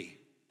only,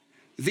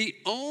 the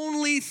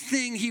only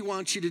thing he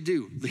wants you to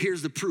do.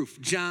 Here's the proof.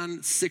 John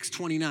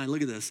 6:29.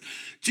 Look at this.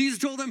 Jesus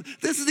told them,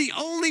 this is the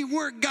only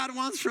work God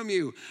wants from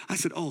you. I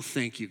said, oh,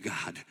 thank you,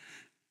 God.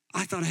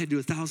 I thought I had to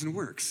do 1,000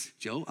 works,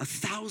 Joe.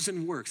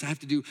 1,000 works. I have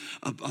to do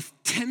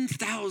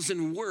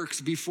 10,000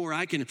 works before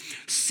I can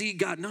see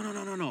God.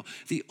 No.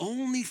 The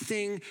only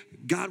thing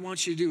God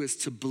wants you to do is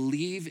to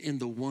believe in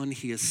the one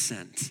he has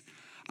sent.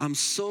 I'm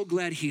so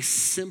glad he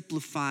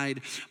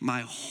simplified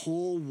my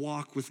whole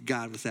walk with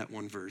God with that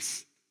one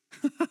verse.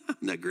 Isn't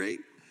that great?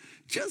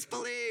 Just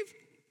believe.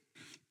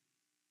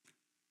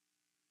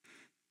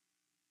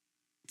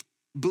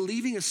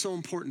 Believing is so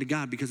important to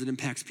God because it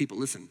impacts people.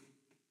 Listen,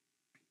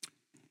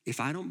 if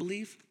I don't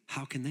believe,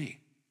 how can they?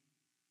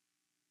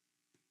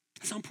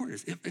 That's how important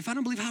it is. If I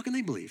don't believe, how can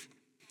they believe?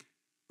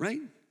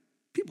 Right?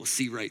 People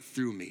see right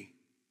through me.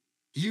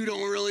 You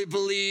don't really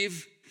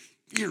believe?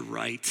 You're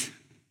right.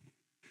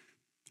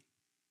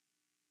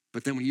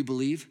 But then when you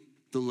believe,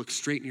 they'll look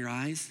straight in your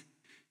eyes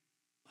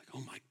like,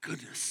 oh my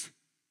goodness,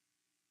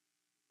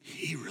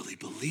 he really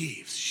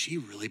believes. She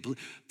really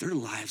believes. Their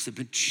lives have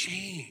been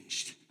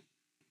changed.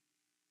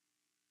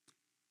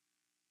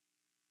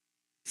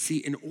 See,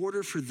 in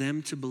order for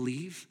them to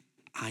believe,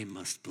 I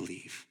must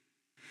believe.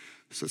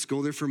 So let's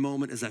go there for a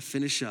moment as I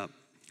finish up.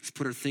 Let's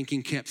put our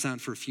thinking caps on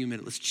for a few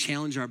minutes. Let's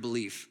challenge our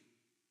belief.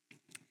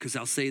 Because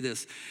I'll say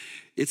this,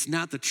 it's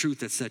not the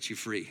truth that sets you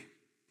free.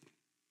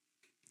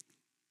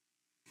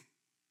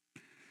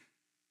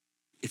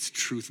 It's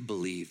truth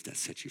believed that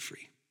sets you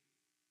free.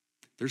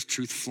 There's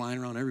truth flying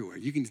around everywhere.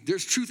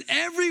 There's truth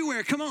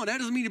everywhere. Come on, that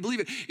doesn't mean you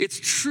believe it. It's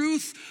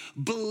truth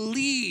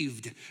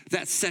believed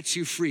that sets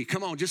you free.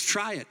 Come on, just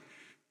try it.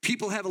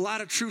 People have a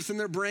lot of truth in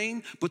their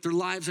brain, but their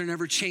lives are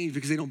never changed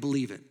because they don't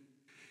believe it.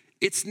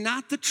 It's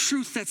not the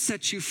truth that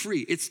sets you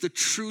free. It's the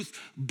truth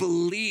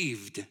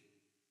believed.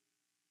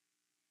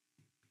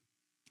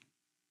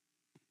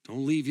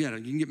 Don't leave yet.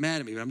 You can get mad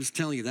at me, but I'm just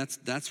telling you,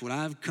 that's what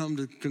I've come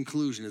to the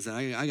conclusion is that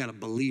I got to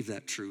believe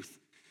that truth.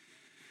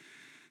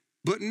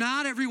 But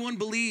not everyone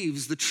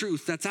believes the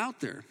truth that's out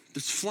there.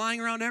 That's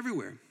flying around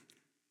everywhere.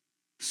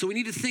 So we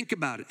need to think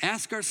about it.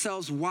 Ask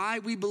ourselves why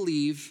we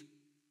believe,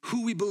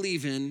 who we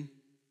believe in.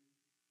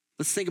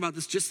 Let's think about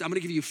this. I'm going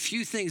to give you a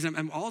few things.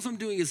 All I'm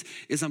doing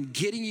is I'm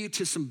getting you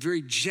to some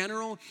very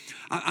general.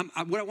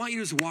 What I want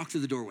you to do is walk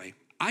through the doorway.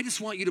 I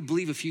just want you to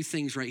believe a few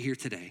things right here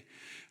today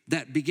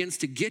that begins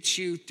to get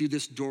you through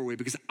this doorway.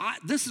 Because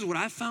this is what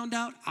I found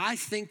out. I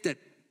think that,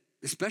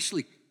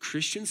 especially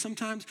Christians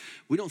sometimes,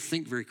 we don't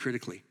think very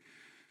critically.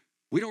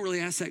 We don't really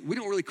ask that. We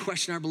don't really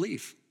question our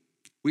belief.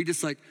 We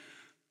just like,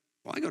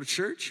 well, I go to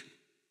church.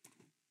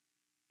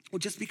 Well,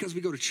 just because we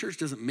go to church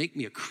doesn't make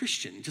me a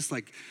Christian. Just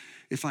like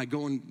if I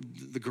go in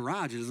the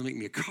garage, it doesn't make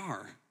me a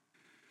car.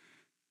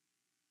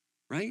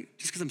 Right?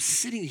 Just because I'm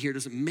sitting here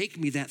doesn't make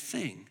me that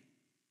thing.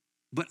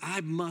 But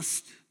I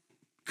must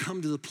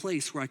come to the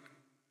place where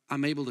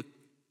I'm able to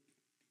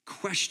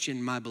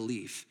question my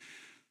belief.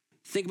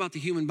 Think about the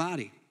human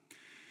body.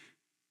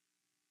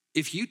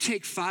 If you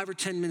take 5 or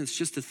 10 minutes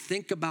just to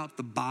think about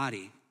the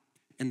body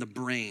and the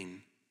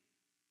brain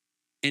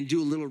and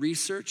do a little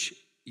research,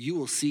 you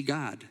will see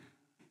God.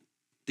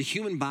 The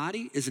human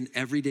body is an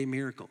everyday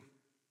miracle.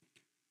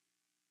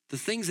 The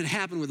things that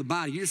happen with the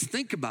body, you just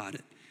think about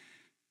it.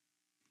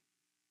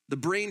 The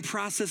brain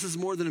processes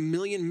more than 1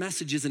 million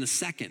messages in a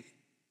second.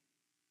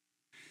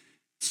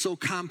 So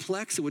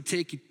complex, it would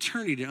take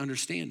eternity to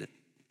understand it.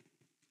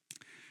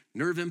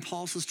 Nerve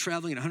impulses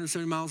traveling at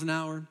 170 miles an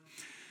hour.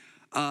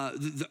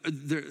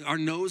 Our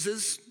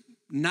noses,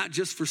 not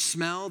just for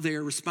smell, they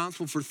are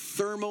responsible for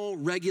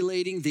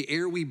thermoregulating the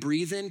air we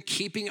breathe in,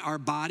 keeping our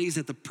bodies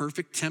at the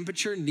perfect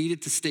temperature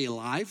needed to stay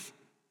alive.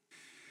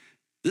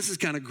 This is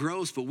kind of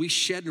gross, but we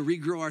shed and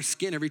regrow our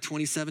skin every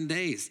 27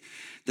 days.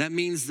 That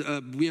means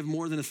we have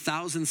more than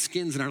 1,000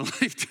 skins in our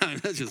lifetime.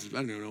 That's just, I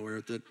don't even know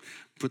where to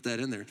put that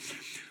in there.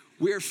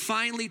 We are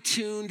finely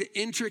tuned,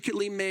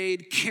 intricately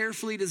made,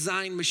 carefully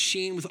designed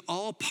machine with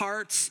all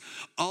parts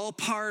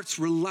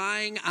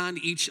relying on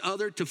each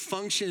other to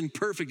function in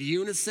perfect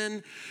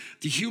unison.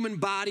 The human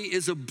body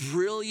is a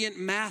brilliant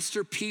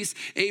masterpiece,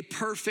 a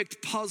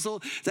perfect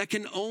puzzle that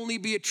can only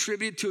be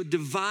attributed to a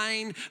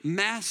divine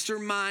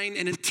mastermind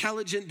and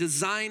intelligent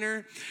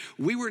designer.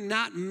 We were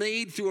not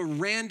made through a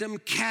random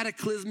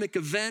cataclysmic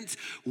event.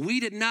 We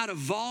did not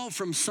evolve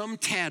from some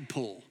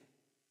tadpole.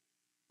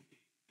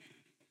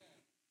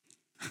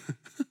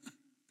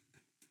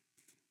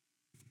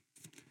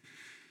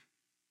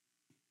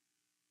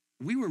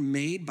 We were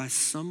made by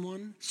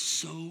someone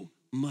so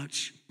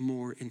much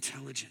more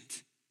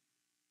intelligent.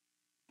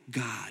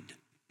 God.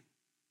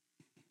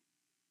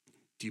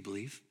 Do you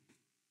believe?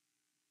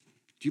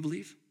 Do you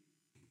believe?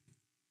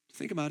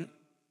 Think about it.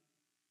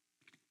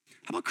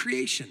 How about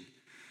creation?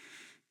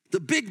 The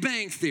Big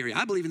Bang Theory.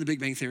 I believe in the Big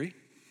Bang Theory.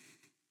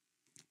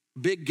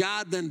 Big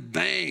God, then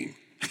bang.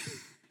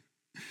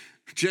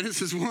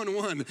 Genesis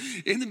 1:1.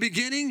 In the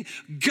beginning,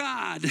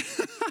 God,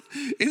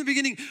 in the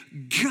beginning,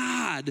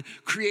 God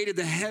created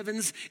the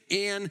heavens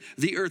and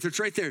the earth. It's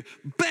right there.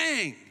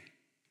 Bang!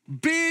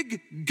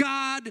 Big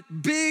God,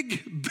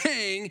 big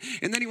bang.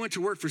 And then he went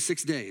to work for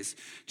 6 days.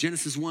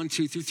 Genesis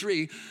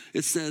 1:2-3,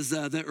 it says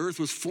the earth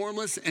was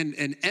formless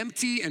and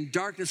empty, and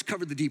darkness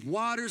covered the deep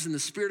waters, and the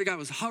Spirit of God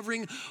was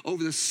hovering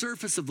over the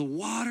surface of the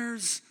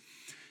waters.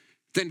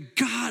 Then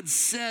God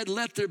said,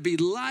 let there be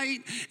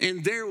light,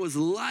 and there was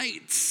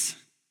light.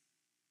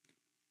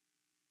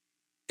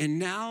 And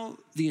now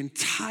the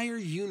entire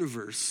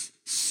universe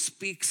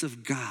speaks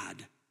of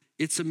God.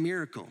 It's a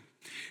miracle.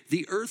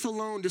 The earth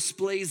alone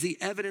displays the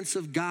evidence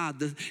of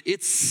God.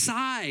 Its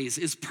size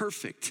is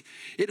perfect.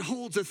 It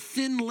holds a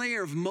thin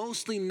layer of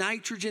mostly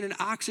nitrogen and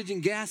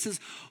oxygen gases,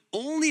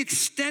 only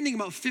extending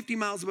about 50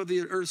 miles above the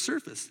earth's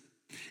surface.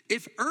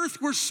 If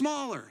earth were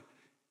smaller,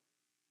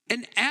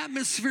 an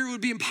atmosphere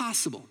would be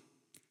impossible,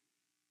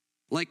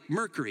 like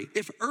Mercury.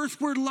 If earth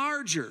were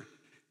larger,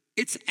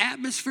 its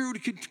atmosphere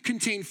would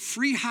contain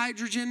free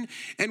hydrogen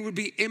and would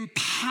be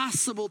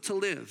impossible to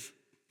live.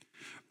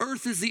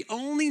 Earth is the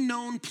only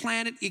known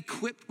planet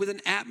equipped with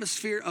an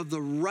atmosphere of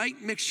the right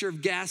mixture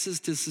of gases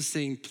to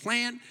sustain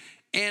plant,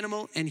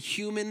 animal, and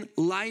human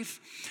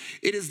life.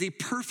 It is the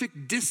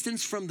perfect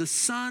distance from the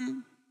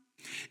sun.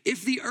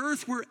 If the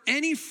earth were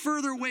any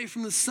further away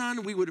from the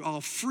sun, we would all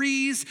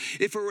freeze.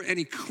 If it were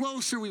any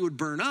closer, we would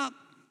burn up.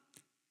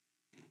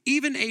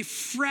 Even a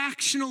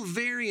fractional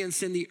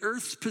variance in the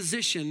earth's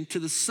position to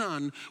the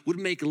sun would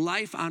make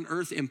life on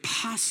earth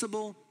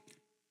impossible.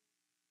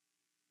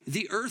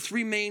 The earth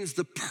remains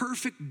the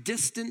perfect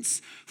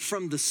distance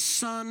from the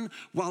sun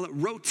while it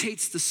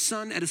rotates the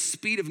sun at a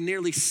speed of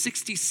nearly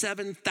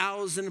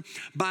 67,000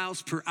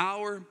 miles per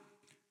hour.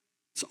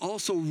 It's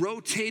also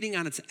rotating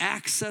on its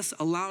axis,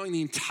 allowing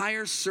the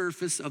entire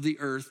surface of the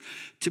earth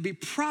to be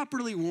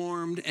properly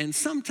warmed and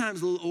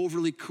sometimes a little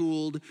overly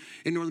cooled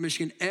in northern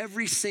Michigan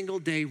every single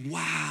day.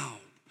 Wow.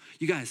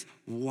 You guys,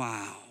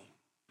 wow.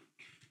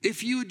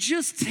 If you would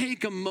just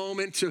take a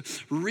moment to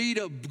read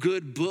a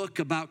good book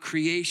about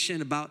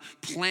creation, about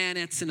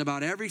planets, and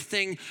about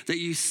everything that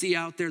you see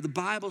out there, the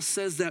Bible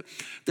says that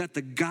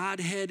the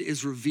Godhead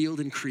is revealed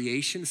in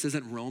creation. It says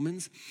that in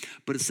Romans,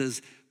 but it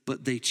says,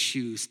 but they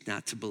choose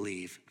not to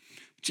believe.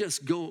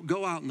 Just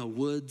go out in the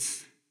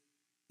woods.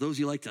 Those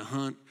you like to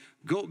hunt,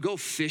 go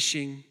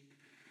fishing.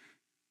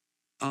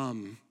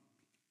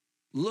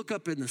 Look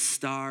up in the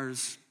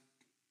stars,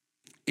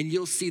 and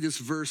you'll see this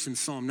verse in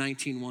Psalm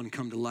 19:1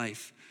 come to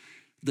life.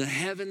 The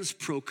heavens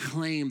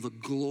proclaim the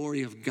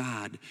glory of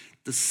God.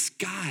 The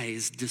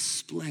skies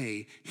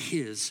display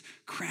his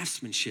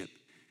craftsmanship.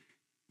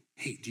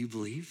 Hey, do you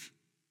believe?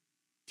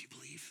 Do you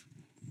believe?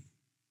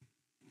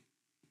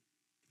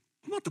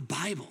 What about the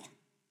Bible?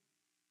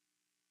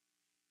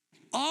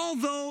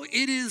 Although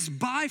it is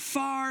by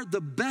far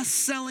the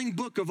best-selling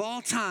book of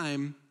all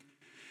time,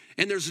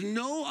 and there's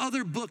no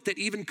other book that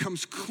even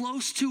comes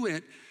close to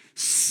it,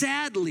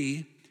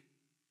 sadly,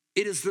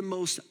 it is the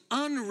most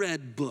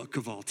unread book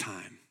of all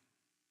time.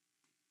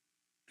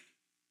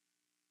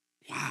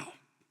 Wow.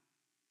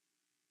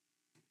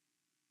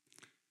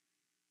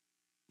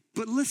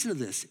 But listen to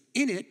this.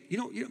 In it, you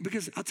know,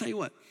 because I'll tell you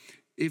what,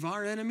 if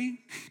our enemy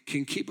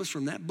can keep us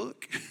from that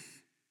book,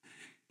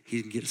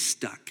 he can get us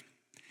stuck.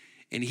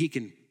 And he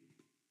can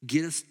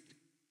get us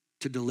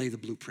to delay the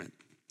blueprint.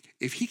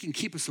 If he can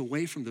keep us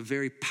away from the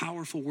very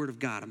powerful word of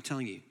God, I'm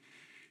telling you.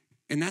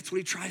 And that's what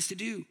he tries to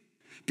do.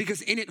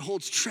 Because in it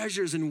holds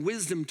treasures and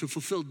wisdom to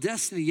fulfill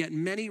destiny, yet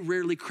many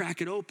rarely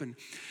crack it open.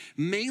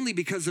 Mainly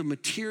because of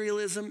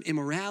materialism,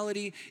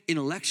 immorality,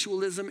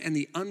 intellectualism, and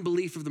the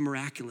unbelief of the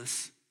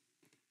miraculous.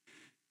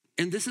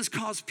 And this has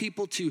caused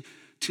people to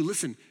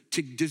listen,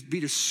 to be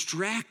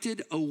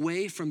distracted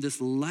away from this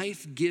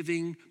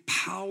life-giving,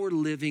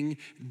 power-living,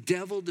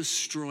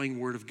 devil-destroying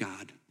word of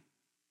God.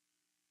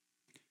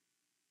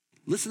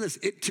 Listen to this.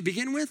 To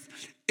begin with,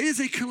 it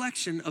is a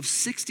collection of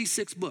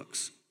 66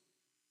 books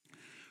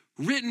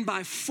written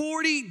by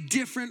 40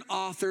 different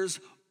authors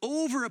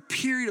over a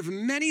period of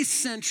many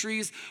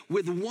centuries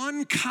with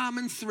one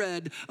common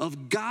thread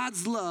of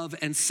God's love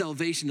and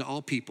salvation to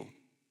all people.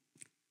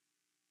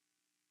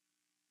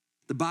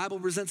 The Bible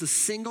presents a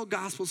single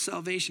gospel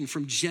salvation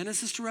from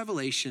Genesis to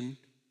Revelation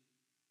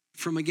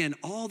from, again,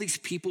 all these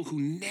people who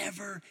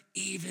never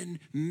even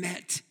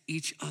met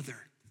each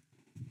other.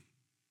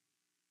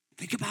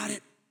 Think about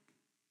it.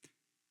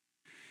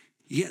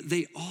 Yet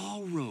they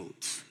all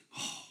wrote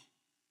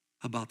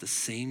about the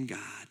same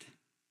God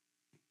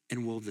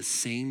and wove the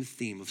same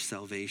theme of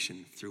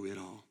salvation through it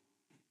all.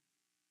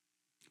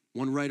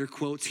 One writer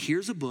quotes,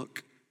 here's a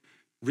book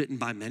written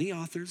by many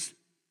authors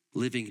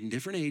living in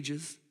different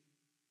ages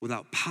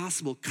without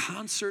possible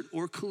concert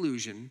or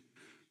collusion,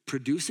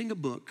 producing a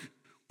book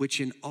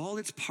which in all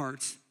its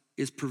parts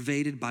is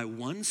pervaded by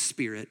one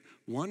spirit,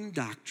 one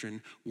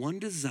doctrine, one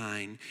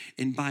design,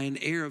 and by an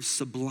air of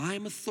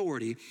sublime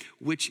authority,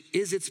 which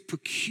is its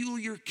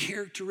peculiar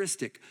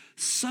characteristic.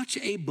 Such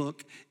a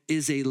book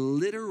is a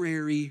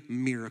literary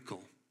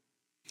miracle.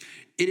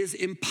 it is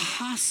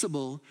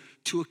impossible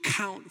to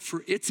account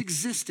for its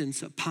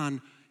existence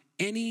upon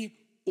any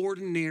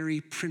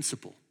ordinary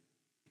principle.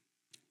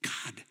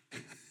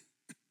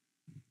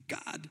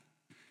 God.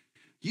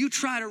 You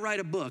try to write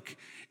a book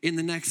in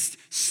the next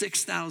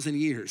 6,000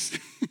 years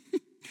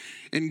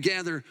and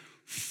gather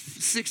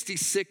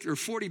 66 or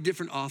 40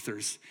 different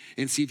authors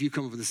and see if you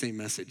come up with the same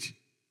message.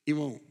 You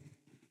won't.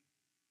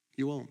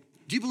 You won't.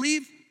 Do you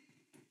believe?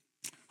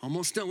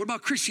 Almost done. What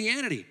about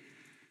Christianity?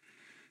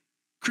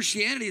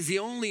 Christianity is the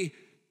only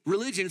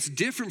religion. It's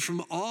different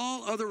from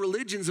all other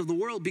religions of the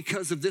world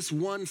because of this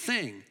one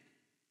thing.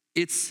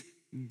 It's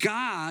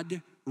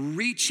God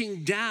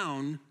reaching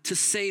down to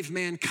save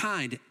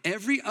mankind.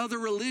 Every other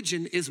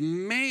religion is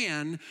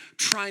man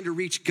trying to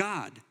reach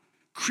God.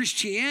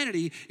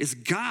 Christianity is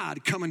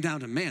God coming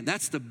down to man.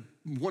 That's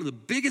one of the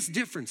biggest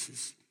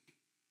differences.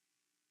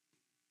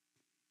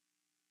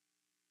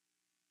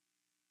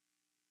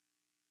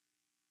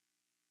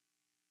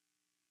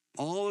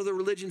 All of the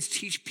religions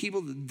teach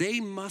people that they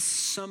must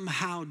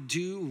somehow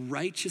do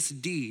righteous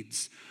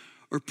deeds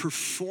or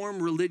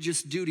perform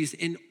religious duties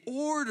in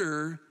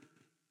order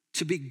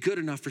to be good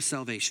enough for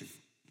salvation.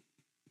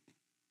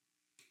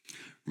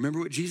 Remember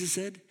what Jesus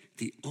said?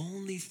 The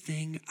only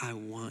thing I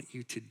want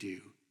you to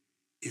do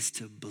is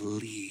to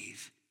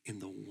believe in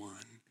the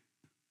one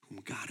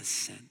whom God has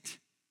sent,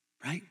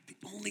 right? The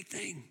only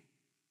thing.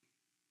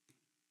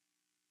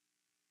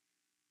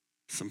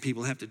 Some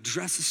people have to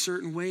dress a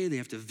certain way. They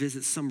have to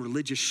visit some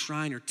religious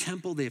shrine or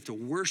temple. They have to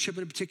worship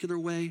in a particular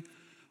way.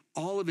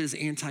 All of it is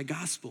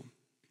anti-gospel.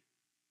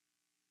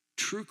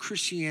 True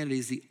Christianity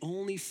is the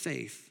only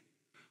faith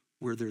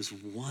where there's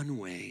one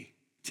way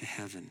to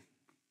heaven.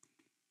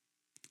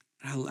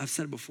 I've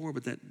said it before,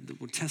 but that the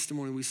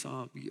testimony we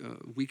saw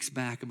weeks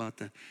back about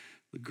the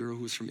girl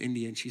who was from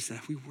India, and she said,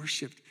 we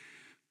worshiped,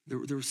 there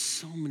were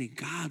so many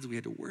gods we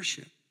had to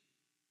worship,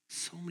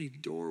 so many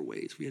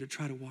doorways we had to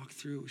try to walk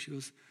through. She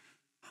goes,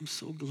 I'm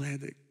so glad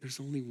that there's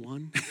only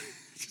one. It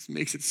just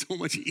makes it so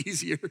much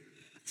easier. I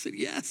said,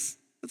 yes,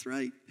 that's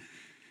right.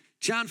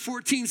 John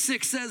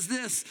 14:6 says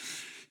this.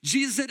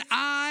 Jesus said,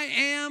 I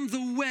am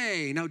the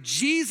way. Now,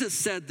 Jesus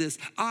said this,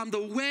 I'm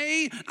the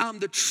way, I'm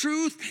the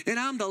truth, and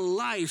I'm the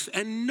life.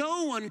 And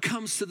no one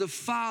comes to the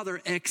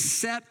Father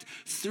except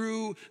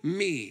through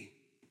me.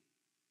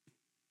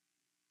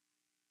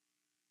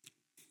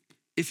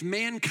 If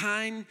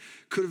mankind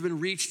could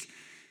have reached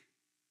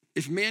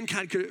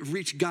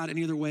God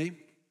any other way,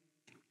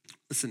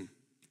 listen,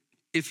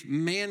 if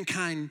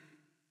mankind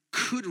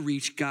could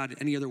reach God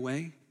any other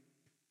way,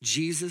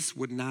 Jesus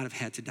would not have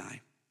had to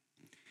die.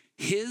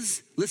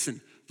 His,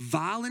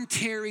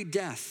 voluntary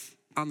death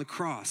on the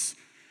cross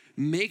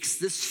makes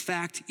this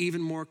fact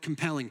even more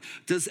compelling.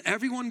 Does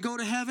everyone go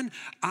to heaven?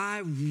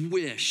 I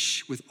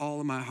wish with all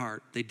of my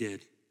heart they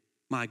did.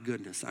 My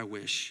goodness, I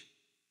wish.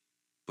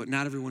 But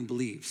not everyone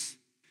believes.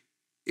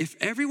 If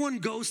everyone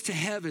goes to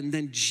heaven,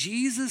 then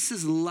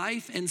Jesus'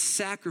 life and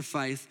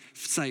sacrifice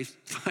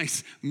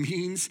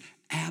means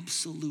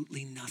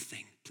absolutely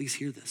nothing. Please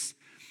hear this.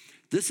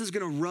 This is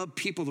going to rub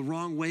people the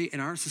wrong way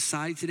in our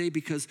society today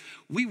because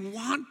we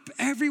want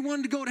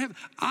everyone to go to heaven.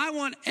 I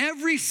want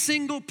every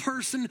single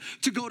person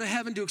to go to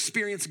heaven to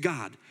experience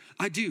God.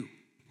 I do.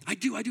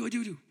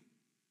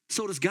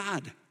 So does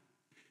God,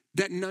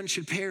 that none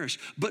should perish.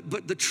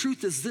 But the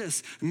truth is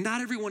this, not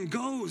everyone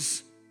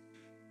goes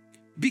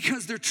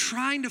because they're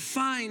trying to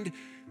find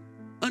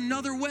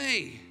another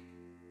way,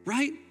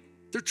 right?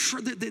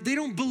 They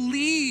don't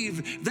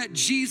believe that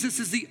Jesus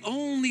is the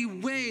only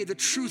way, the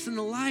truth, and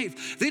the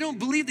life. They don't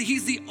believe that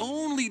he's the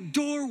only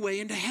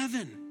doorway into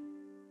heaven.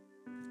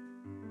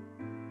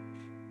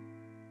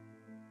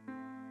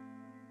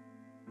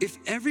 If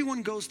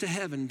everyone goes to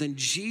heaven, then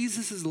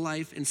Jesus'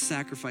 life and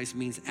sacrifice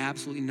means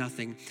absolutely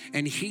nothing.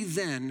 And he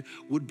then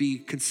would be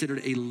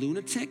considered a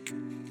lunatic,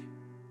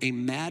 a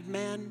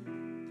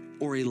madman,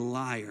 or a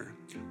liar.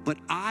 But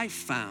I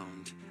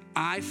found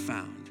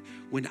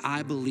when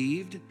I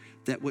believed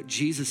that what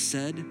Jesus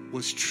said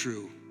was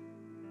true.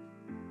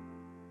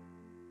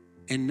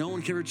 And no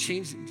one can ever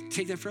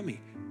take that from me.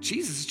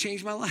 Jesus has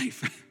changed my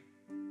life.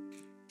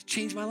 He's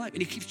changed my life,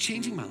 and he keeps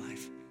changing my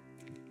life.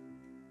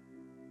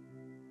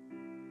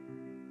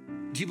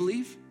 Do you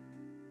believe?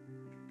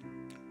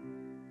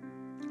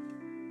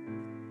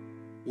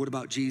 What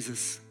about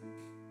Jesus?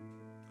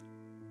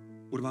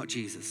 What about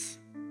Jesus?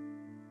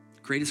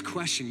 Greatest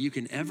question you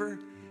can ever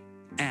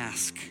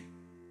ask.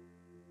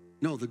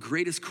 No, the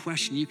greatest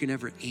question you can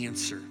ever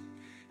answer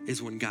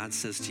is when God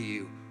says to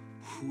you,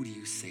 who do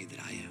you say that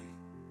I am?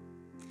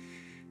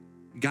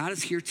 God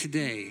is here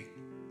today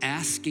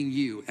asking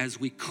you as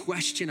we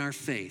question our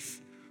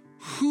faith,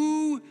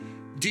 who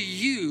do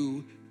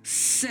you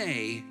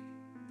say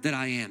that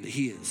I am, that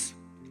he is,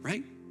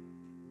 right?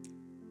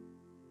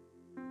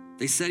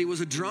 They said he was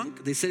a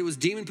drunk. They said he was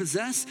demon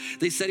possessed.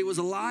 They said he was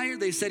a liar.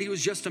 They said he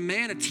was just a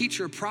man, a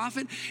teacher, a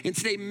prophet. And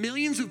today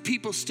millions of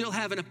people still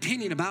have an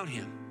opinion about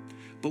him.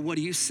 But what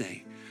do you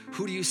say?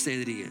 Who do you say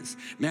that he is?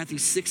 Matthew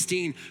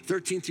 16,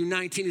 13 through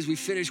 19, as we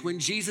finish, when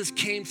Jesus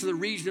came to the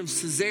region of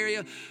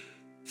Caesarea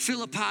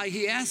Philippi,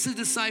 he asked the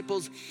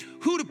disciples,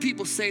 who do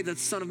people say that the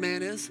Son of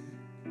Man is?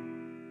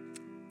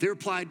 They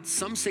replied,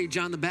 some say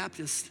John the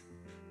Baptist,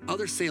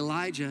 others say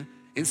Elijah,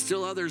 and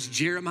still others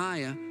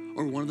Jeremiah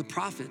or one of the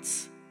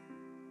prophets.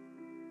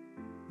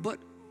 But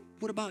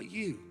what about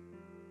you?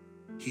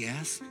 He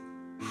asked,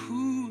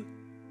 who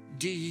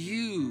do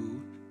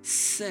you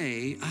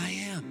say I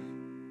am?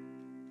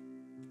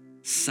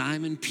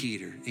 Simon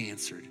Peter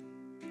answered,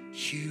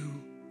 you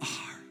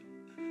are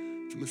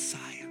the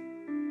Messiah,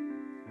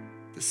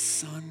 the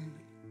Son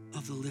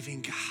of the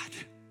living God.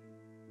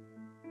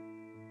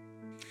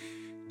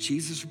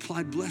 Jesus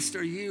replied, blessed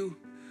are you,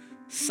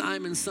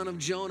 Simon, son of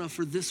Jonah,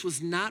 for this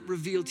was not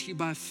revealed to you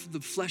by the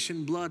flesh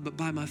and blood, but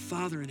by my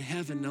Father in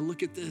heaven. Now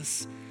look at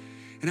this.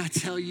 And I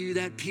tell you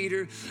that,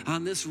 Peter,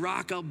 on this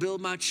rock I'll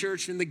build my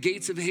church, and the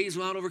gates of Hades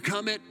will not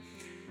overcome it.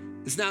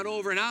 It's not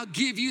over. And I'll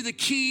give you the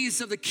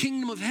keys of the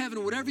kingdom of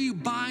heaven. Whatever you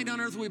bind on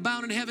earth will be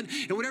bound in heaven,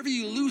 and whatever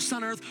you loose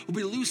on earth will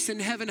be loosed in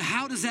heaven.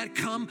 How does that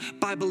come?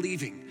 By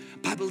believing.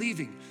 By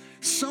believing.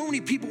 So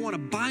many people want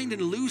to bind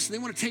and loose, and they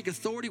want to take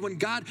authority when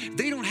God,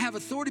 they don't have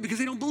authority because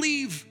they don't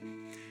believe.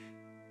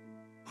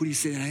 Who do you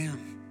say that I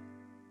am?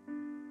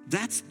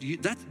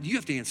 You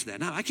have to answer that.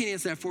 Now, I can't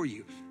answer that for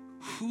you.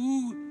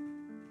 Who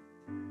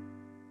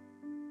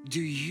do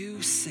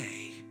you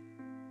say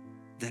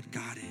that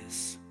God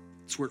is?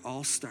 It's where it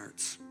all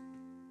starts.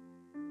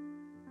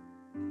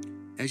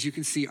 As you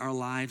can see, our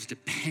lives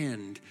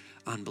depend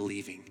on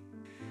believing.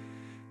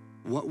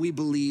 What we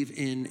believe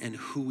in and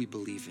who we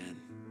believe in.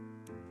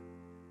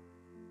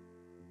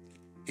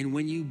 And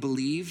when you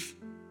believe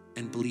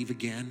and believe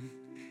again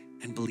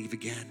and believe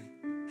again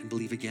and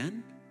believe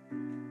again,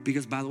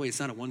 because by the way, it's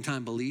not a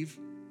one-time believe.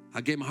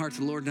 I gave my heart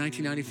to the Lord in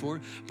 1994,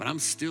 but I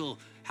still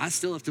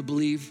have to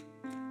believe.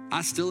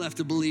 I still have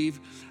to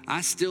believe.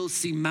 I still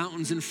see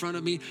mountains in front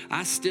of me.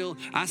 I still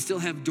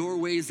have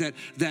doorways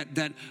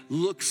that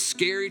look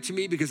scary to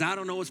me because I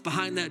don't know what's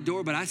behind that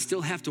door, but I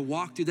still have to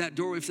walk through that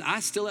doorway.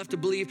 I still have to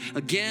believe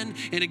again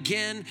and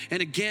again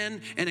and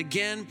again and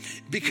again,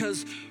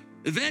 because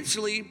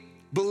eventually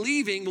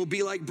believing will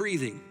be like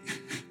breathing.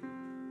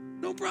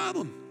 No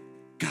problem.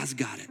 God's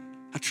got it.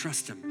 I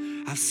trust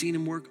him. I've seen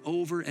him work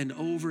over and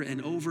over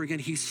and over again.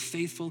 He's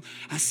faithful.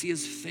 I see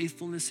his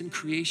faithfulness in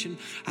creation.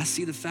 I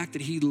see the fact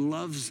that he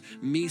loves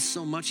me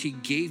so much. He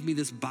gave me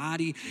this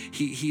body.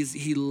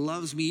 He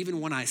loves me.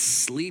 Even when I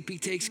sleep, he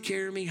takes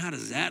care of me. How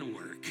does that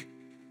work?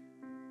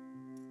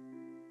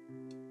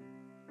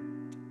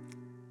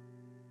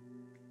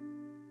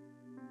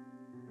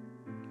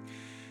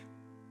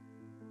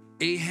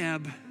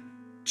 Ahab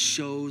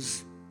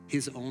chose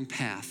his own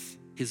path,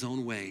 his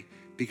own way,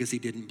 because he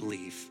didn't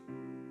believe.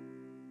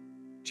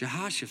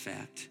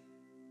 Jehoshaphat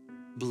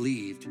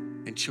believed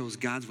and chose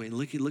God's way. And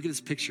look at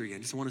his picture again. I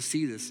just want to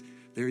see this.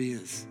 There he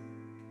is.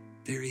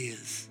 There he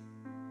is.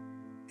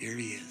 There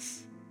he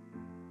is.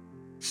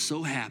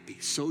 So happy,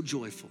 so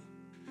joyful,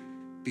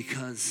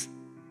 because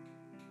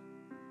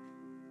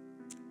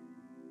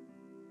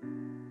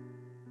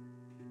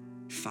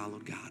he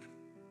followed God.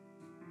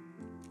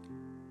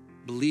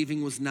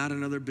 Believing was not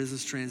another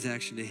business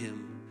transaction to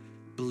him.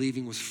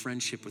 Believing was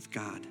friendship with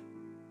God.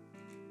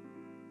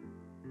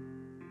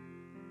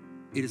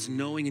 It is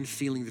knowing and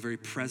feeling the very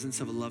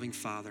presence of a loving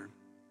Father.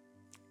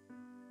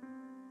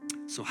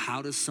 So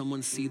how does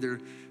someone see their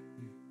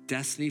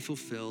destiny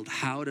fulfilled?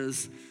 How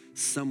does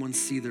someone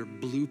see their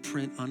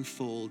blueprint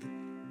unfold?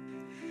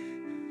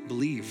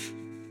 Believe.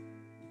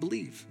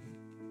 Believe.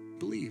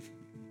 Believe.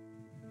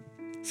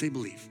 Say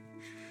believe.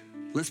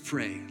 Let's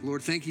pray.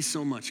 Lord, thank you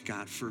so much,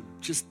 God, for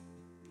just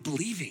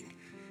believing.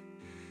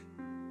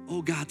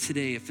 Oh God,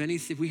 today, if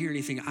we hear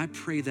anything, I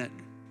pray that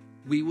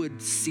we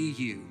would see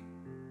you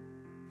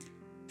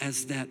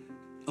as that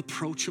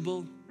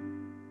approachable,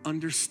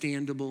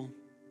 understandable,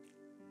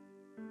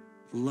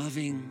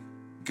 loving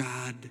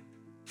God,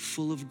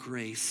 full of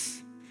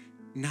grace,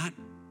 not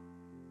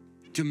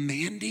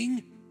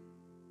demanding,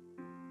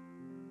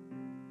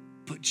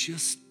 but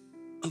just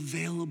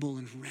available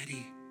and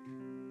ready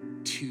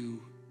to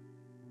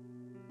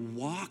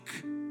walk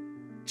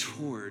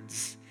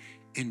towards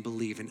and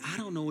believe. And I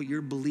don't know what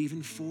you're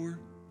believing for,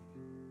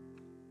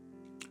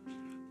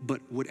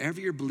 but whatever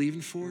you're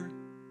believing for,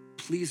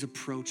 please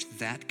approach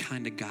that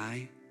kind of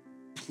guy.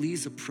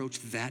 Please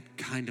approach that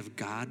kind of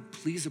God.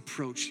 Please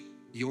approach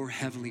your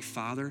Heavenly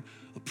Father.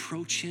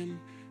 Approach him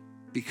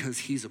because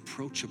he's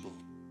approachable.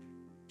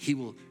 He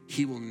will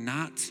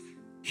not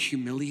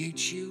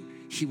humiliate you.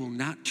 He will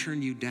not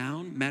turn you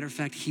down. Matter of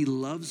fact, he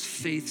loves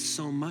faith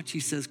so much. He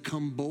says,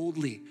 come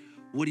boldly.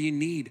 What do you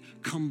need?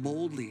 Come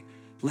boldly.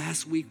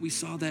 Last week we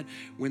saw that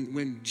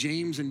when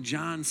James and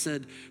John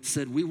said,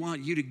 we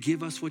want you to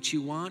give us what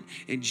you want,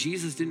 and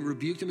Jesus didn't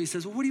rebuke them. He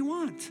says, well, what do you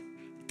want?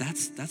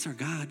 That's our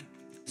God.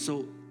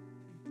 So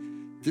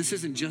this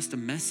isn't just a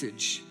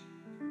message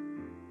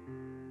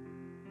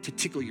to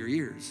tickle your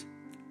ears.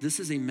 This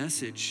is a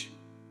message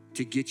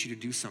to get you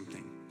to do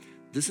something.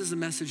 This is a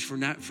message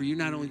for you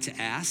not only to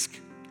ask,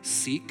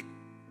 seek,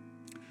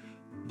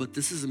 but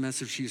this is a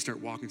message for you to start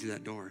walking through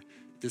that door.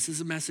 This is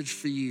a message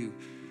for you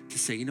to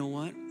say, you know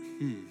what?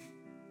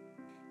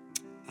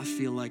 I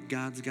feel like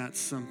God's got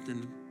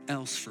something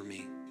else for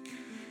me.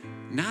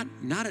 Not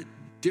a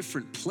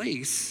different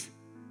place,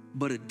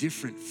 but a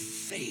different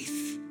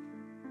faith,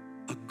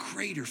 a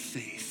greater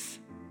faith,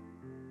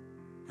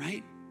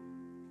 right?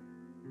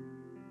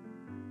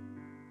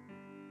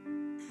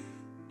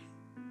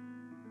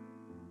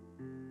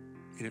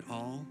 And it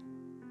all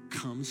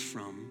comes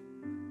from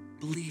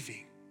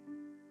believing.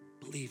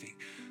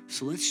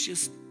 So let's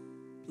just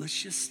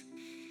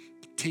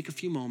take a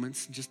few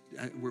moments.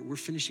 We're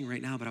finishing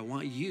right now, but I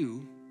want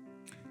you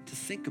to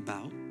think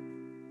about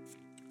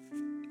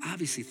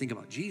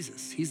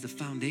Jesus. He's the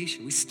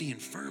foundation. We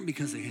stand firm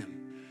because of him.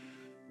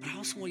 But I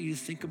also want you to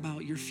think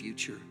about your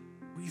future.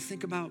 When you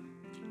think about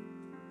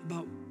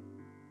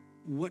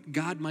what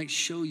God might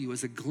show you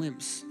as a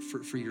glimpse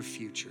for your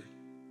future.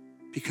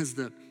 Because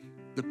the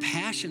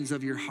passions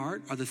of your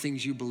heart are the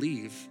things you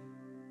believe,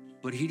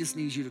 but he just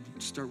needs you to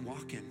start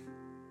walking,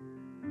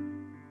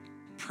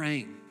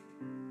 praying,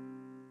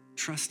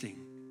 trusting.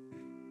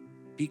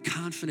 Be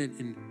confident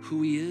in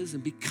who he is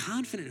and be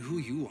confident in who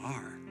you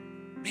are.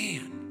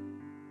 Man,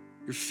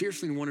 you're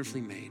fearfully and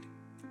wonderfully made.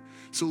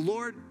 So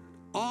Lord,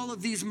 all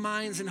of these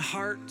minds and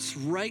hearts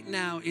right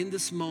now in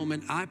this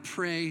moment, I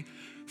pray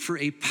for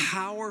a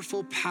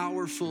powerful,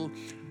 powerful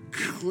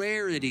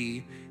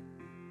clarity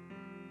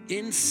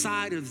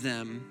inside of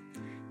them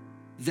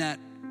that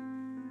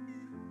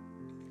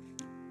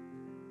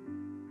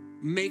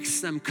makes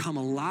them come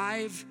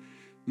alive,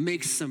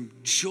 makes them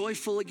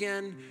joyful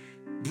again,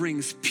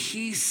 brings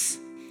peace,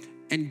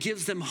 and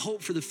gives them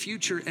hope for the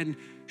future and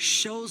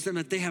shows them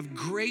that they have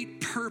great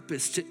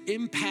purpose to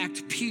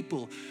impact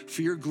people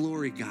for your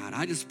glory, God.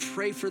 I just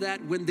pray for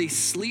that when they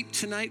sleep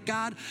tonight,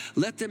 God.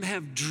 Let them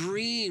have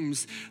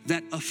dreams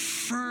that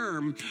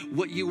affirm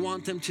what you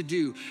want them to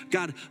do.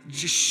 God,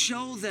 just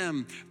show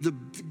them the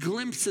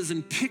glimpses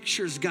and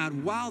pictures,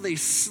 God, while they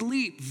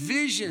sleep,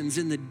 visions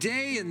in the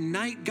day and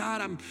night.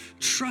 God, I'm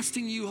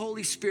trusting you,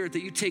 Holy Spirit,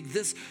 that you take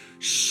this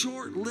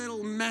short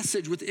little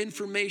message with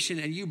information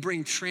and you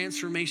bring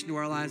transformation to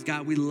our lives.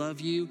 God, we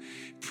love you.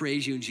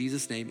 Praise you in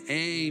Jesus' name.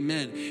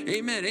 Amen.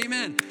 Amen.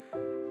 Amen.